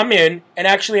to come in and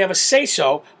actually have a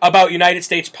say-so about United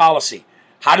States policy.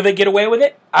 How do they get away with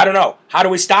it? I don't know. How do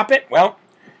we stop it? Well,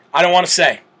 I don't want to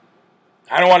say.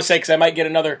 Because I might get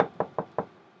another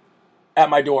at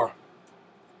my door.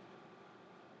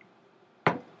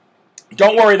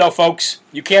 Don't worry, though, folks.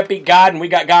 You can't beat God, and we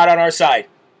got God on our side.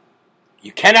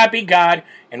 You cannot beat God,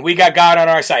 and we got God on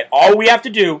our side. All we have to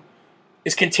do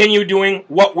is continue doing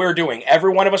what we're doing.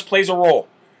 Every one of us plays a role.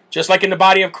 Just like in the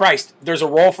body of Christ, there's a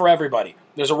role for everybody.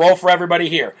 There's a role for everybody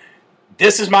here.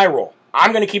 This is my role.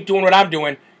 I'm going to keep doing what I'm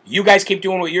doing. You guys keep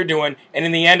doing what you're doing. And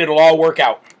in the end, it'll all work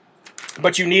out.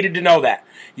 But you needed to know that.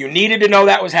 You needed to know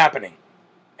that was happening.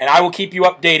 And I will keep you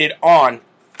updated on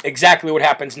exactly what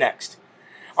happens next.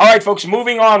 All right, folks,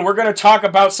 moving on. We're going to talk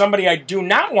about somebody I do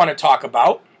not want to talk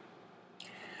about.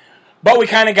 But we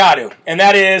kind of got to, and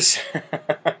that is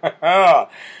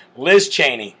Liz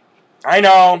Cheney. I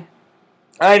know,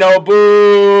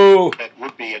 boo. That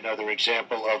would be another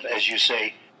example of, as you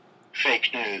say, fake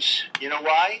news. You know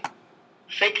why?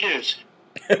 Fake news.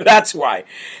 That's why.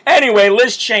 Anyway,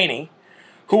 Liz Cheney,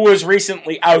 who was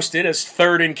recently ousted as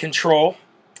third in control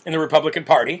in the Republican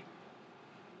Party,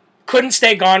 couldn't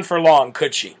stay gone for long,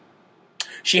 could she?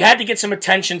 She had to get some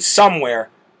attention somewhere,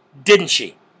 didn't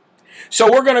she?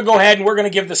 So we're going to go ahead and we're going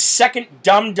to give the second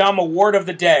Dumb Award of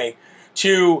the day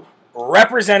to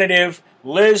Representative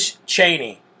Liz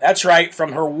Cheney. That's right,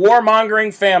 from her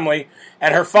warmongering family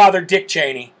and her father, Dick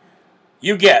Cheney,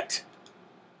 you get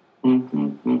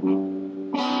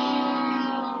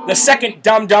the second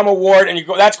Dumb Award, and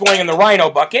that's going in the Rhino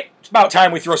bucket. It's about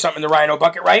time we throw something in the Rhino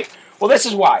bucket, right? Well, this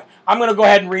is why. I'm going to go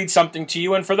ahead and read something to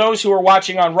you, and for those who are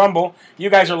watching on Rumble, you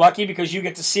guys are lucky because you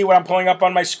get to see what I'm pulling up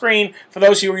on my screen. For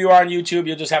those of you who are on YouTube,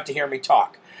 you'll just have to hear me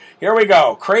talk. Here we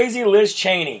go. Crazy Liz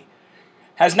Cheney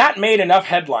has not made enough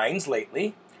headlines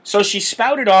lately, so she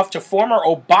spouted off to former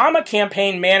Obama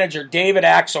campaign manager David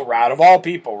Axelrod, of all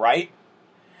people, right?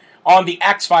 On the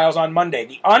X-Files on Monday,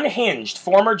 the unhinged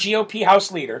former GOP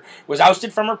House leader was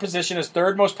ousted from her position as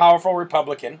third most powerful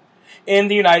Republican in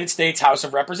the United States House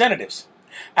of Representatives.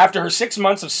 After her 6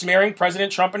 months of smearing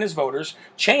President Trump and his voters,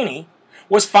 Cheney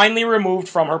was finally removed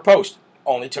from her post.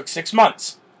 Only took 6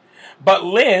 months. But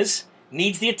Liz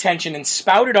needs the attention and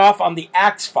spouted off on the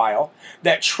X-File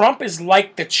that Trump is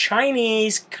like the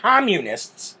Chinese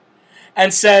communists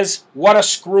and says, what a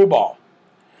screwball.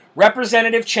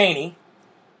 Representative Cheney,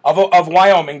 of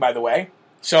Wyoming, by the way,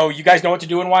 so you guys know what to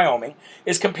do in Wyoming,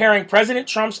 is comparing President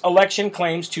Trump's election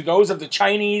claims to those of the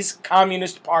Chinese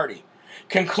Communist Party,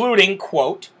 concluding,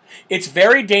 quote, it's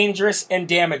very dangerous and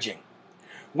damaging.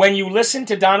 When you listen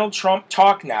to Donald Trump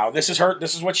talk now, this is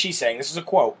what she's saying, this is a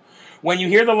quote, when you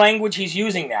hear the language he's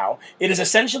using now, it is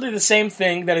essentially the same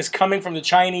thing that is coming from the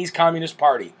Chinese Communist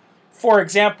Party. For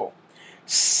example,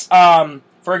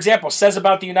 says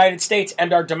about the United States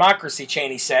and our democracy,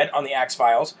 Cheney said on the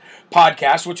X-Files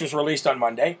podcast, which was released on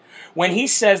Monday. When he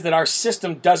says that our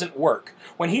system doesn't work,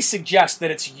 when he suggests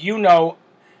that it's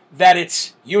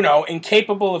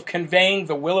incapable of conveying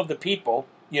the will of the people,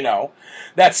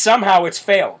 that somehow it's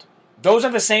failed. Those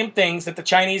are the same things that the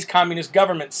Chinese Communist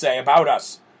government say about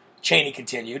us, Cheney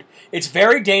continued. It's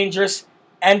very dangerous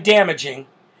and damaging,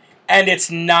 and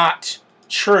it's not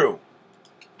true.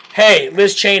 Hey,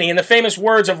 Liz Cheney, in the famous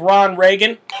words of Ron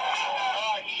Reagan.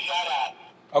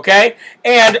 Okay?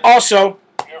 And also,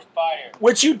 You're fired.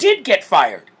 Which you did get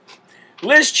fired.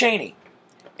 Liz Cheney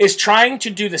is trying to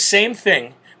do the same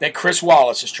thing that Chris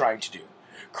Wallace is trying to do.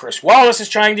 Chris Wallace is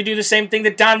trying to do the same thing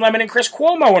that Don Lemon and Chris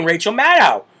Cuomo and Rachel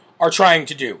Maddow are trying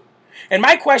to do. And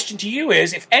my question to you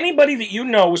is, if anybody that you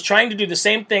know was trying to do the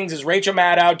same things as Rachel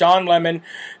Maddow, Don Lemon,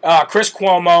 Chris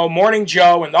Cuomo, Morning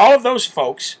Joe, and all of those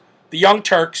folks, the Young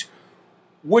Turks,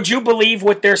 would you believe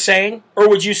what they're saying? Or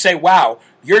would you say, wow,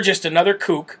 you're just another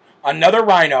kook, another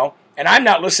rhino, and I'm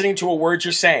not listening to a word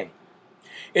you're saying?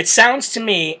 It sounds to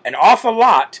me an awful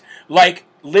lot like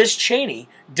Liz Cheney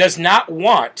does not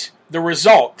want the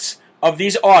results of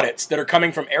these audits that are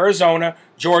coming from Arizona,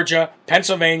 Georgia,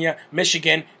 Pennsylvania,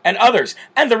 Michigan, and others.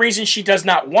 And the reason she does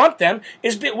not want them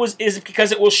is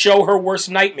because it will show her worst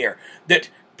nightmare, that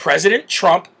President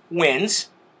Trump wins,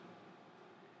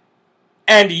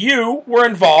 and you were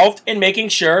involved in making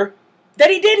sure that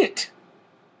he didn't.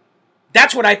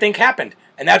 That's what I think happened,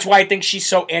 and that's why I think she's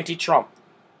so anti-Trump.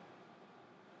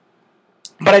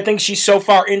 But I think she's so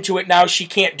far into it now she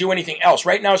can't do anything else.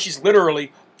 Right now she's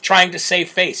literally trying to save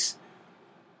face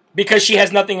because she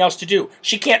has nothing else to do.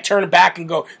 She can't turn back and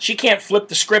go, she can't flip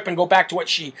the script and go back to what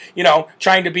she,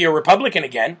 trying to be a Republican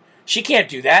again. She can't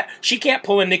do that. She can't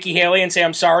pull a Nikki Haley and say,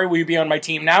 I'm sorry, will you be on my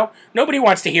team now? Nobody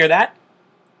wants to hear that.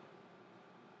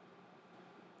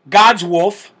 God's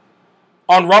Wolf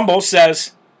on Rumble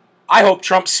says, I hope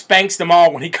Trump spanks them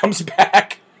all when he comes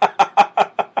back.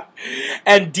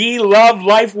 And D Love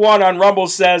Life 1 on Rumble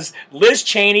says, Liz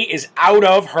Cheney is out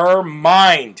of her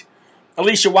mind.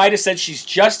 Alicia White has said she's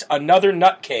just another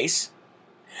nutcase.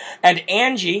 And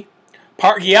Angie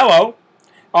Pargiello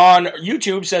on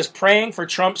YouTube says, praying for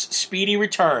Trump's speedy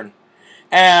return.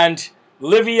 And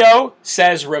Livio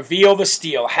says, reveal the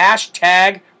steal.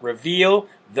 Hashtag reveal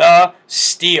the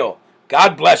steal.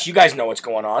 God bless. You guys know what's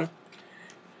going on.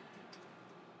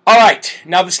 All right.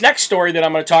 Now, this next story that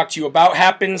I'm going to talk to you about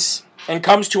happens and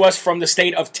comes to us from the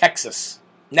state of Texas.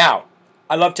 Now,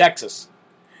 I love Texas.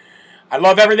 I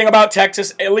love everything about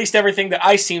Texas, at least everything that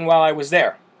I seen while I was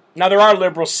there. Now, there are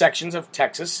liberal sections of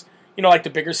Texas, like the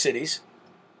bigger cities.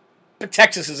 But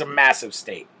Texas is a massive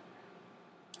state.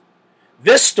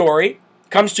 This story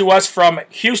comes to us from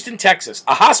Houston, Texas,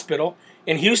 a hospital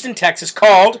in Houston, Texas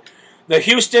called the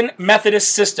Houston Methodist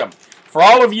System. For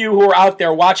all of you who are out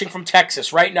there watching from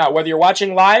Texas right now, whether you're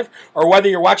watching live or whether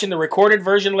you're watching the recorded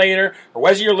version later, or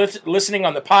whether you're listening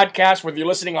on the podcast, whether you're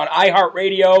listening on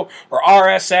iHeartRadio or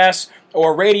RSS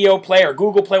or Radio Play or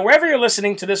Google Play, wherever you're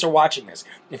listening to this or watching this,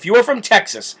 if you are from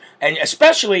Texas, and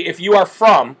especially if you are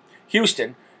from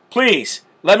Houston, please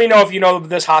let me know if you know of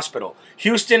this hospital,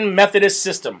 Houston Methodist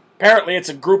System. Apparently it's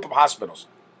a group of hospitals.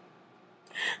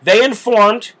 They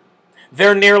informed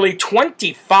their nearly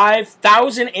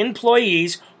 25,000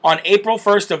 employees on April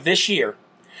 1st of this year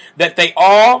that they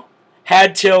all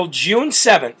had till June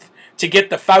 7th to get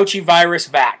the Fauci virus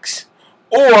vax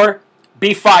or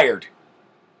be fired.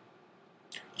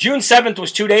 June 7th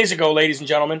was 2 days ago, ladies and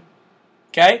gentlemen.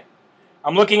 Okay?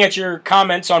 I'm looking at your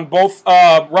comments on both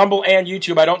Rumble and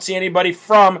YouTube. I don't see anybody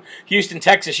from Houston,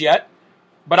 Texas yet,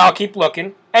 but I'll keep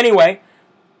looking. Anyway,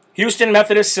 Houston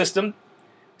Methodist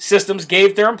Systems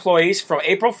gave their employees from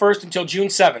April 1st until June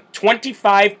 7th,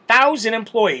 25,000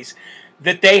 employees,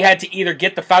 that they had to either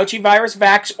get the Fauci virus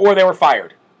vax or they were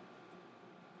fired.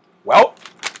 Well,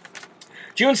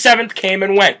 June 7th came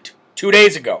and went 2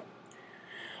 days ago.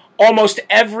 Almost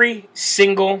every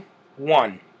single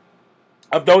one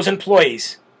of those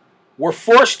employees were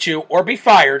forced to, or be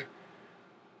fired,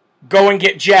 go and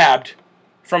get jabbed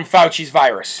from Fauci's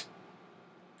virus.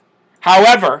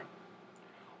 However,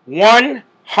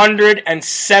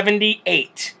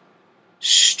 178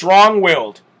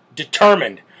 strong-willed,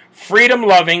 determined,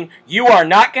 freedom-loving, you are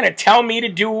not going to tell me to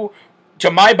do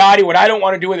to my body what I don't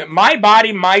want to do with it. My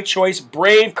body, my choice,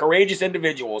 brave, courageous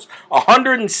individuals.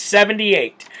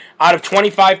 178 out of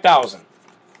 25,000.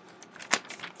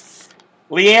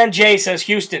 Leanne J. says,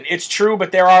 Houston, it's true,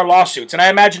 but there are lawsuits. And I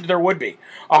imagined there would be.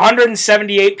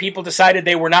 178 people decided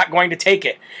they were not going to take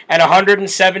it. And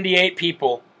 178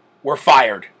 people were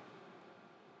fired.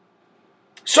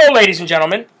 So, ladies and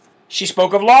gentlemen, she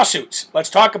spoke of lawsuits. Let's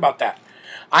talk about that.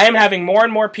 I am having more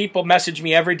and more people message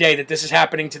me every day that this is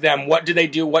happening to them. What do they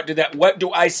do? What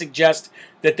do I suggest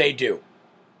that they do?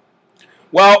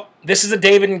 Well, this is a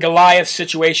David and Goliath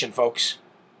situation, folks.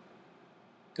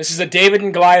 This is a David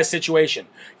and Goliath situation.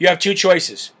 You have two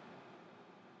choices.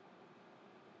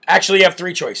 Actually, you have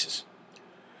three choices.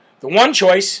 The one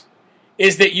choice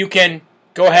is that you can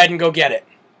go ahead and go get it.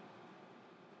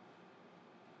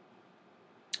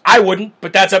 I wouldn't,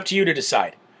 but that's up to you to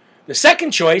decide. The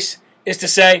second choice is to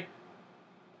say,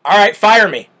 all right, fire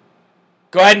me.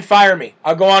 Go ahead and fire me.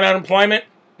 I'll go on unemployment.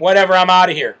 Whatever, I'm out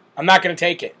of here. I'm not going to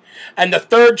take it. And the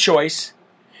third choice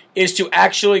is to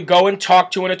actually go and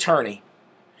talk to an attorney.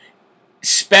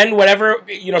 Spend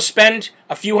spend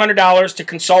a few $100s to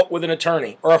consult with an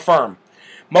attorney or a firm.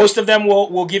 Most of them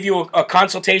will give you a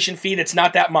consultation fee that's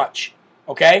not that much.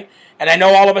 Okay? And I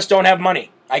know all of us don't have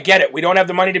money. I get it. We don't have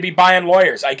the money to be buying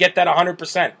lawyers. I get that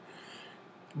 100%.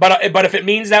 But if it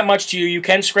means that much to you, you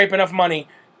can scrape enough money,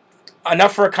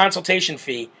 enough for a consultation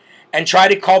fee, and try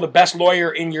to call the best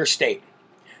lawyer in your state.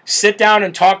 Sit down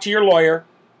and talk to your lawyer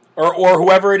or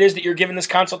whoever it is that you're giving this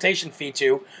consultation fee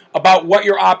to about what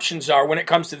your options are when it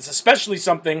comes to this, especially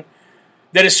something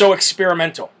that is so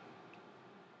experimental.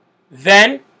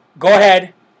 Then go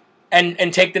ahead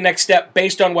and take the next step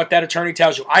based on what that attorney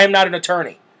tells you. I am not an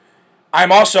attorney.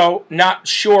 I'm also not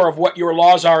sure of what your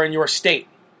laws are in your state.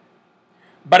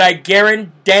 But I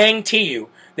guarantee you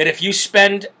that if you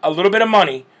spend a little bit of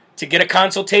money to get a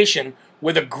consultation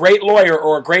with a great lawyer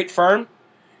or a great firm,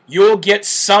 you'll get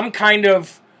some kind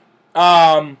of,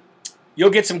 you'll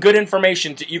get some good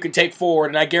information that you can take forward,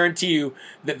 and I guarantee you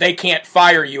that they can't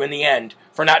fire you in the end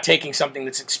for not taking something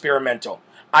that's experimental.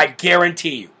 I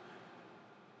guarantee you.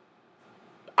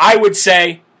 I would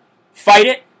say, fight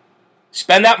it,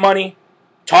 spend that money,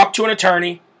 talk to an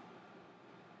attorney,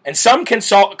 and some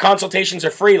consultations are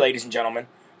free, ladies and gentlemen.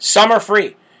 Some are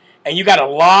free. And you got a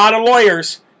lot of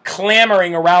lawyers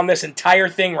clamoring around this entire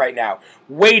thing right now,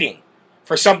 waiting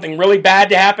for something really bad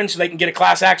to happen so they can get a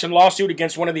class action lawsuit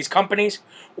against one of these companies,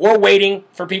 or waiting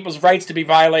for people's rights to be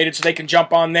violated so they can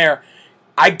jump on there.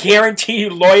 I guarantee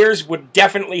you lawyers would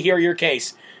definitely hear your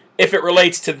case if it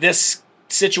relates to this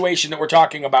situation that we're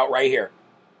talking about right here.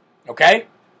 Okay?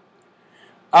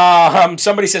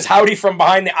 Somebody says, howdy from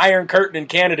behind the Iron Curtain in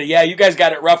Canada. Yeah, you guys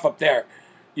got it rough up there.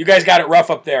 You guys got it rough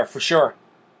up there, for sure.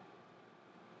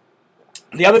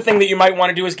 The other thing that you might want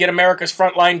to do is get America's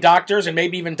frontline doctors, and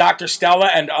maybe even Dr. Stella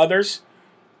and others,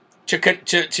 to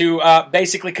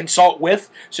basically consult with.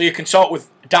 So you consult with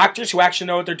doctors who actually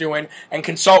know what they're doing, and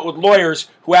consult with lawyers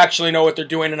who actually know what they're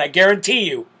doing, and I guarantee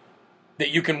you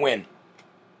that you can win.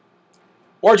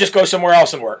 Or just go somewhere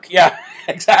else and work. Yeah,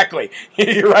 exactly.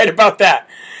 You're right about that.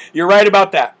 You're right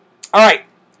about that. All right.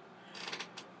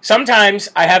 Sometimes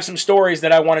I have some stories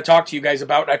that I want to talk to you guys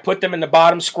about, and I put them in the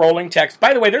bottom scrolling text.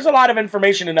 By the way, there's a lot of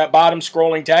information in that bottom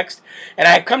scrolling text, and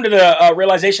I've come to the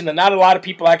realization that not a lot of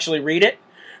people actually read it,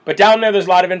 but down there's a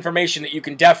lot of information that you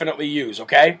can definitely use,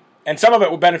 okay? And some of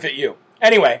it will benefit you.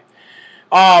 Anyway,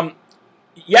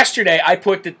 yesterday I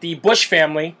put that the Bush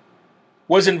family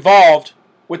was involved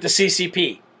with the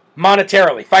CCP,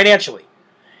 monetarily, financially.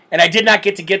 And I did not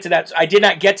get to that. I did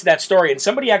not get to that story. And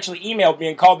somebody actually emailed me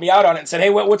and called me out on it and said, "Hey,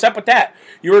 what's up with that?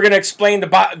 You were going to explain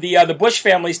the Bush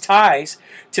family's ties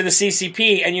to the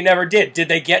CCP, and you never did. Did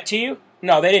they get to you?"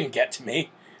 No, they didn't get to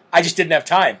me. I just didn't have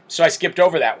time, so I skipped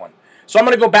over that one. So I'm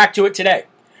going to go back to it today.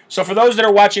 So for those that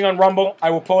are watching on Rumble, I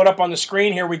will pull it up on the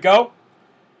screen. Here we go.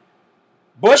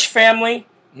 Bush family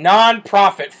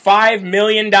nonprofit $5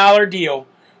 million deal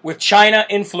with China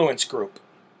Influence Group.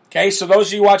 Okay, so those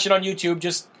of you watching on YouTube,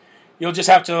 you'll just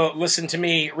have to listen to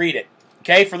me read it.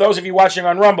 Okay, for those of you watching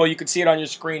on Rumble, you can see it on your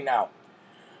screen now.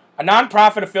 A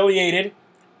nonprofit affiliated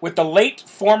with the late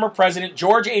former President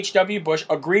George H.W. Bush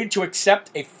agreed to accept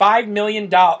a $5 million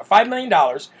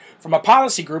from a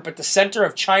policy group at the center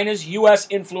of China's U.S.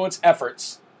 influence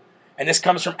efforts. And this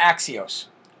comes from Axios.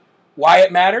 Why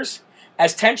it matters?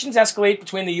 As tensions escalate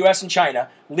between the U.S. and China,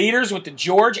 leaders with the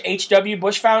George H.W.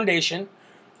 Bush Foundation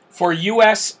for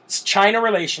U.S.-China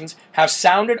relations have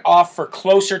sounded off for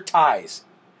closer ties.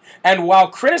 And while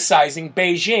criticizing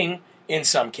Beijing, in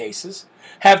some cases,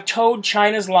 have towed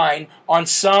China's line on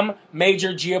some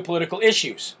major geopolitical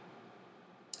issues.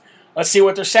 Let's see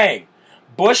what they're saying.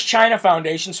 Bush-China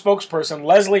Foundation spokesperson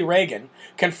Leslie Reagan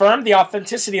confirmed the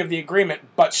authenticity of the agreement,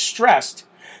 but stressed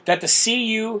that the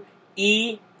CUSEF's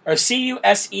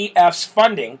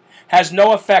funding has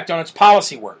no effect on its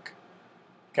policy work.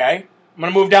 Okay? I'm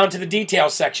going to move down to the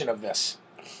details section of this.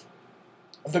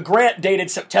 The grant, dated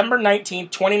September 19,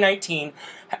 2019,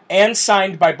 and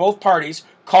signed by both parties,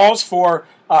 calls for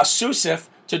SUSIF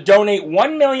to donate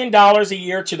 $1 million a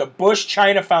year to the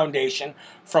Bush-China Foundation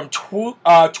from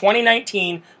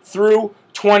 2019 through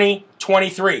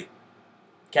 2023.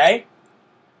 Okay?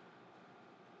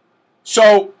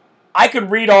 So, I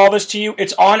could read all this to you.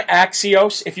 It's on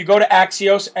Axios. If you go to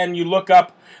Axios and you look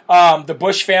up the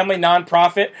Bush family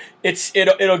nonprofit,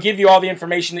 it'll give you all the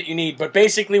information that you need. But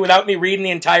basically, without me reading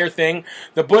the entire thing,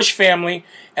 the Bush family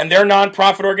and their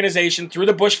nonprofit organization through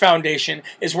the Bush Foundation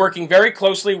is working very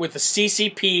closely with the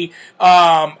CCP,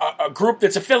 a group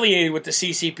that's affiliated with the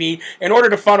CCP, in order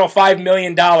to funnel $5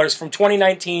 million from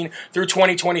 2019 through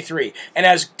 2023. And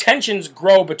as tensions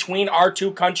grow between our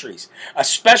two countries,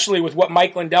 especially with what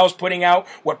Mike Lindell's putting out,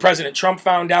 what President Trump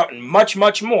found out, and much,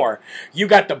 much more, you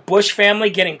got the Bush family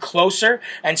getting closer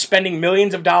and spending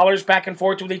millions of dollars back and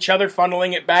forth with each other,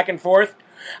 funneling it back and forth.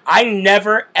 I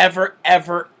never, ever,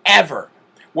 ever, ever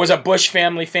was a Bush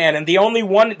family fan. And the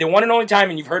one and only time,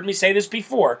 and you've heard me say this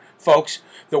before, folks,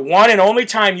 the one and only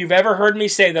time you've ever heard me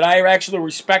say that I actually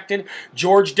respected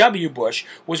George W. Bush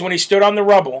was when he stood on the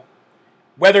rubble.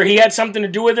 Whether he had something to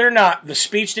do with it or not, the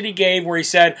speech that he gave where he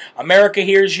said, America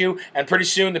hears you, and pretty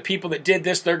soon the people that did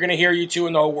this, they're going to hear you too,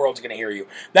 and the whole world's going to hear you.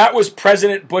 That was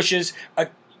President Bush's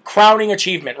crowning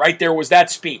achievement right there, was that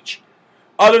speech.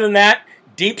 Other than that,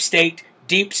 deep state,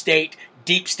 deep state,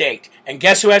 deep state. And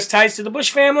guess who has ties to the Bush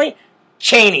family?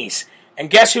 Cheneys. And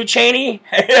guess who Cheney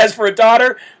has for a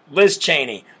daughter? Liz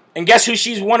Cheney. And guess who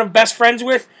she's one of best friends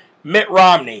with? Mitt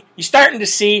Romney. You're starting to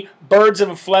see birds of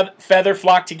a feather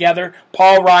flock together.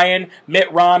 Paul Ryan,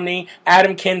 Mitt Romney,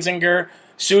 Adam Kinzinger,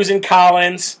 Susan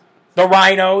Collins, the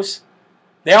Rhinos.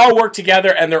 They all work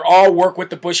together, and they're all work with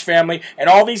the Bush family. And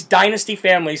all these dynasty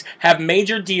families have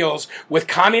major deals with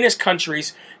communist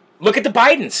countries. Look at the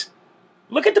Bidens.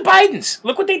 Look at the Bidens.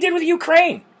 Look what they did with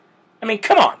Ukraine. I mean,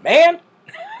 come on, man.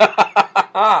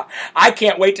 I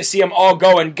can't wait to see them all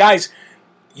go. And guys,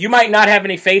 you might not have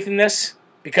any faith in this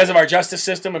because of our justice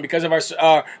system and because of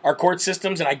our court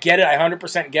systems, and I get it, I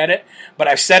 100% get it, but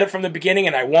I've said it from the beginning,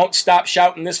 and I won't stop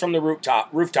shouting this from the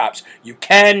rooftops. You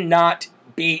cannot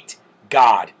beat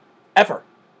God. Ever.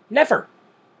 Never.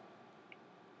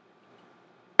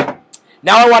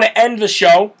 Now I want to end the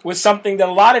show with something that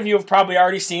a lot of you have probably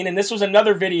already seen, and this was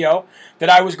another video that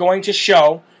I was going to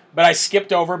show, but I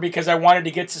skipped over because I wanted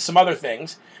to get to some other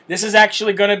things. This is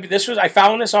actually going to be, I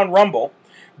found this on Rumble,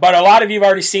 but a lot of you have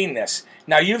already seen this.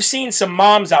 Now you've seen some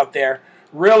moms out there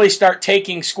really start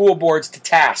taking school boards to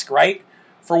task, right?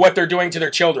 For what they're doing to their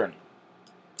children.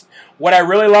 What I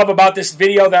really love about this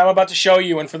video that I'm about to show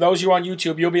you, and for those of you on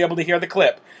YouTube, you'll be able to hear the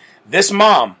clip. This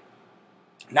mom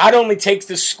not only takes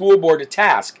this school board to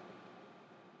task,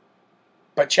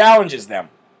 but challenges them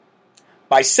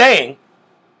by saying,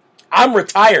 I'm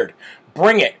retired.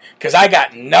 Bring it, because I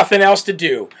got nothing else to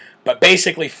do but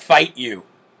basically fight you.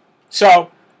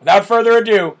 So, without further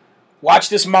ado, watch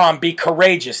this mom be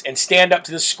courageous and stand up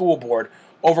to the school board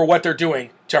over what they're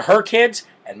doing to her kids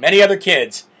and many other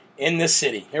kids in this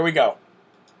city. Here we go.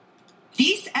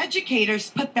 These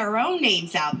educators put their own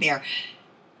names out there.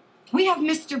 We have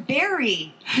Mr.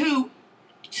 Barry, who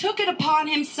took it upon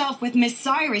himself with Miss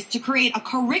Cyrus to create a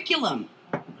curriculum.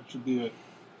 That should be it.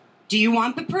 Do you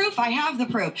want the proof? I have the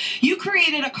proof. You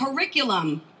created a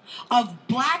curriculum of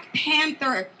Black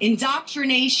Panther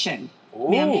indoctrination.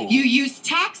 Ooh. You use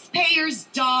taxpayers'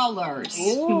 dollars.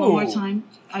 Ooh. One more time.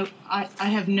 I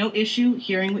have no issue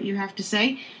hearing what you have to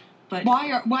say, but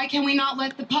Why can we not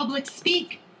let the public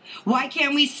speak? Why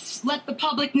can't we let the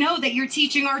public know that you're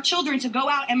teaching our children to go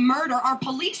out and murder our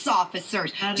police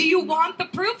officers? Do you want the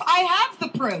proof? I have the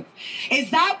proof.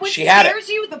 Is that what scares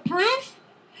you, the proof?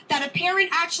 That a parent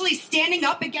actually standing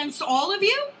up against all of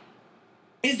you?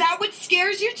 Is that what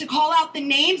scares you, to call out the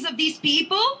names of these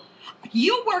people?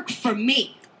 You work for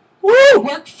me. Woo! I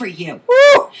work for you.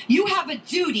 Woo! You have a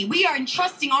duty. We are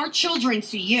entrusting our children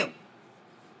to you.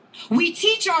 We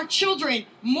teach our children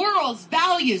morals,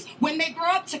 values, when they grow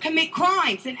up to commit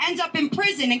crimes and end up in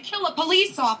prison and kill a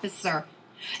police officer.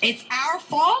 It's our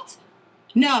fault?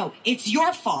 No, it's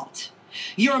your fault.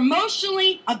 You're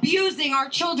emotionally abusing our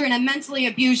children and mentally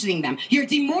abusing them. You're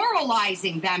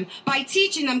demoralizing them by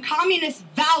teaching them communist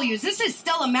values. This is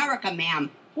still America,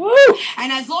 ma'am. Woo!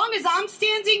 And as long as I'm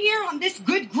standing here on this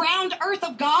good ground earth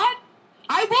of God,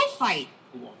 I will fight.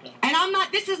 And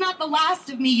this is not the last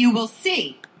of me you will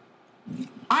see.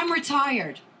 I'm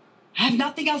retired. I have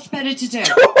nothing else better to do.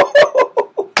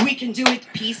 We can do it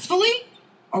peacefully,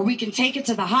 or we can take it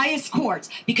to the highest courts.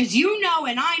 Because you know,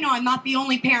 and I know, I'm not the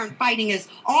only parent fighting this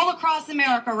all across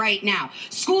America right now.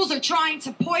 Schools are trying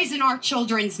to poison our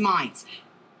children's minds,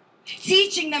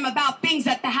 teaching them about things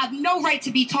that they have no right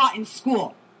to be taught in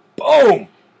school. Boom!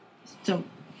 So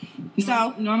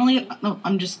normally, no,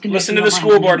 I'm just going to listen to the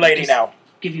school board lady now.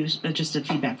 Give you just a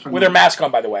feedback from with her mask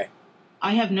on, by the way.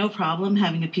 I have no problem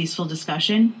having a peaceful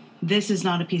discussion. This is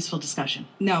not a peaceful discussion.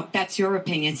 No, that's your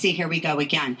opinion. See, here we go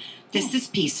again. This is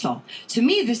peaceful. To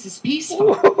me, this is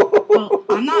peaceful. Well,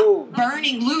 I'm not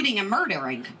burning, looting, and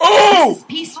murdering. Oh! This is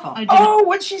peaceful.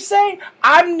 What'd she say?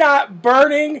 I'm not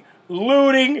burning,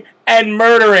 looting, and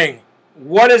murdering.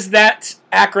 What is that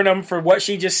acronym for what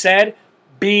she just said?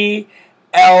 BLM.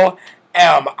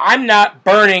 I'm not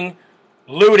burning,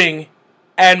 looting,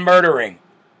 and murdering.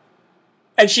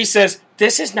 And she says,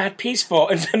 this is not peaceful.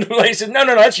 And then the lady says, no,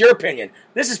 that's your opinion.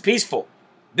 This is peaceful.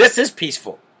 This is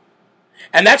peaceful.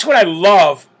 And that's what I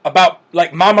love about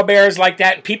like mama bears like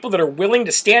that and people that are willing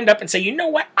to stand up and say, you know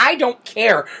what? I don't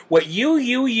care what you,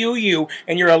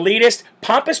 and your elitist,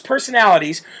 pompous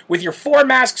personalities with your 4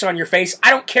 masks on your face. I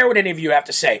don't care what any of you have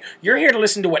to say. You're here to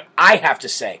listen to what I have to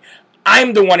say.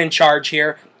 I'm the one in charge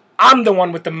here. I'm the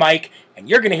one with the mic, and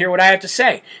you're going to hear what I have to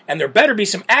say. And there better be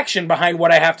some action behind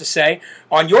what I have to say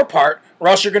on your part, or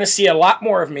else you're going to see a lot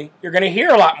more of me. You're going to hear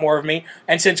a lot more of me.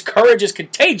 And since courage is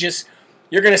contagious,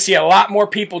 you're going to see a lot more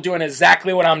people doing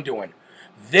exactly what I'm doing.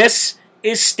 This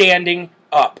is standing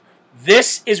up.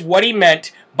 This is what he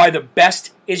meant by the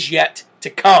best is yet to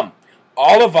come.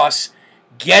 All of us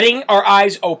getting our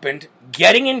eyes opened,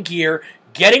 getting in gear,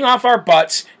 getting off our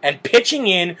butts, and pitching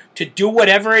in to do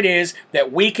whatever it is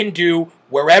that we can do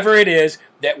wherever it is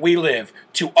that we live.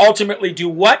 To ultimately do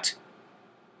what?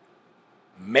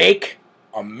 Make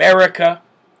America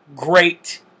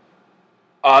great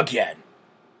again.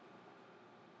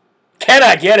 Can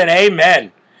I get an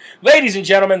amen? Ladies and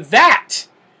gentlemen, that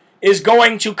is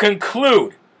going to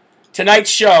conclude tonight's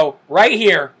show right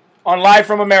here on Live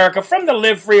from America from the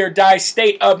Live Free or Die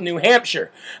state of New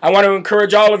Hampshire. I want to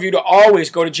encourage all of you to always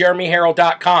go to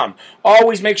jeremyharrell.com.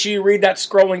 Always make sure you read that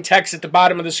scrolling text at the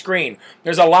bottom of the screen.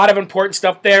 There's a lot of important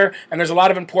stuff there, and there's a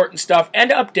lot of important stuff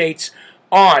and updates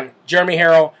on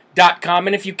jeremyharrell.com.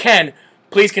 And if you can,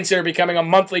 please consider becoming a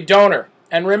monthly donor.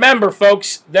 And remember,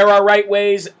 folks, there are right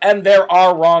ways and there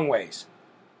are wrong ways.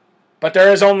 But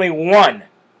there is only one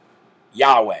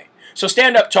Yahweh. So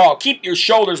stand up tall, keep your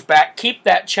shoulders back, keep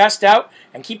that chest out,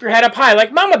 and keep your head up high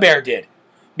like Mama Bear did.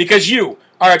 Because you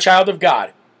are a child of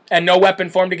God, and no weapon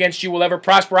formed against you will ever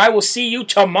prosper. I will see you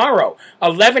tomorrow,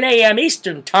 11 a.m.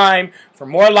 Eastern Time, for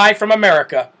more Live from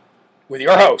America with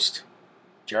your host,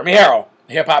 Jeremy Harrell,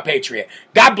 the Hip Hop Patriot.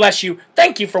 God bless you.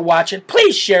 Thank you for watching.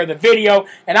 Please share the video,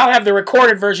 and I'll have the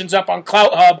recorded versions up on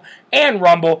Clout Hub and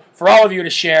Rumble for all of you to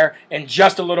share in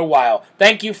just a little while.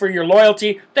 Thank you for your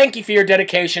loyalty. Thank you for your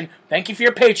dedication. Thank you for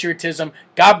your patriotism.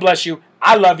 God bless you.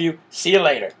 I love you. See you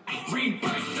later.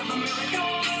 Rebirth of America.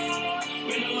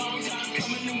 Been a long time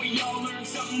coming and we all learned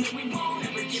something that we won't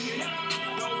ever give it up.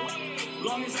 No way.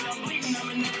 Long as I'm bleeding,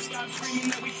 I'ma never stop screaming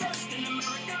that we first in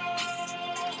America.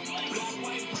 Black,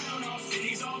 white, brown, all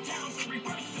cities, all towns, the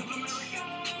rebirth of America.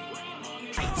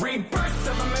 Rebirth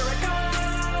of America.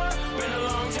 Been a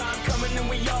long time coming and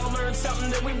we all learned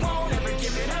something that we won't ever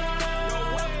give it up.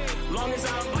 No way. Long as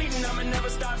I'm bleeding, I'ma never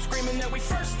stop screaming that we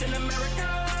first in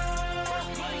America.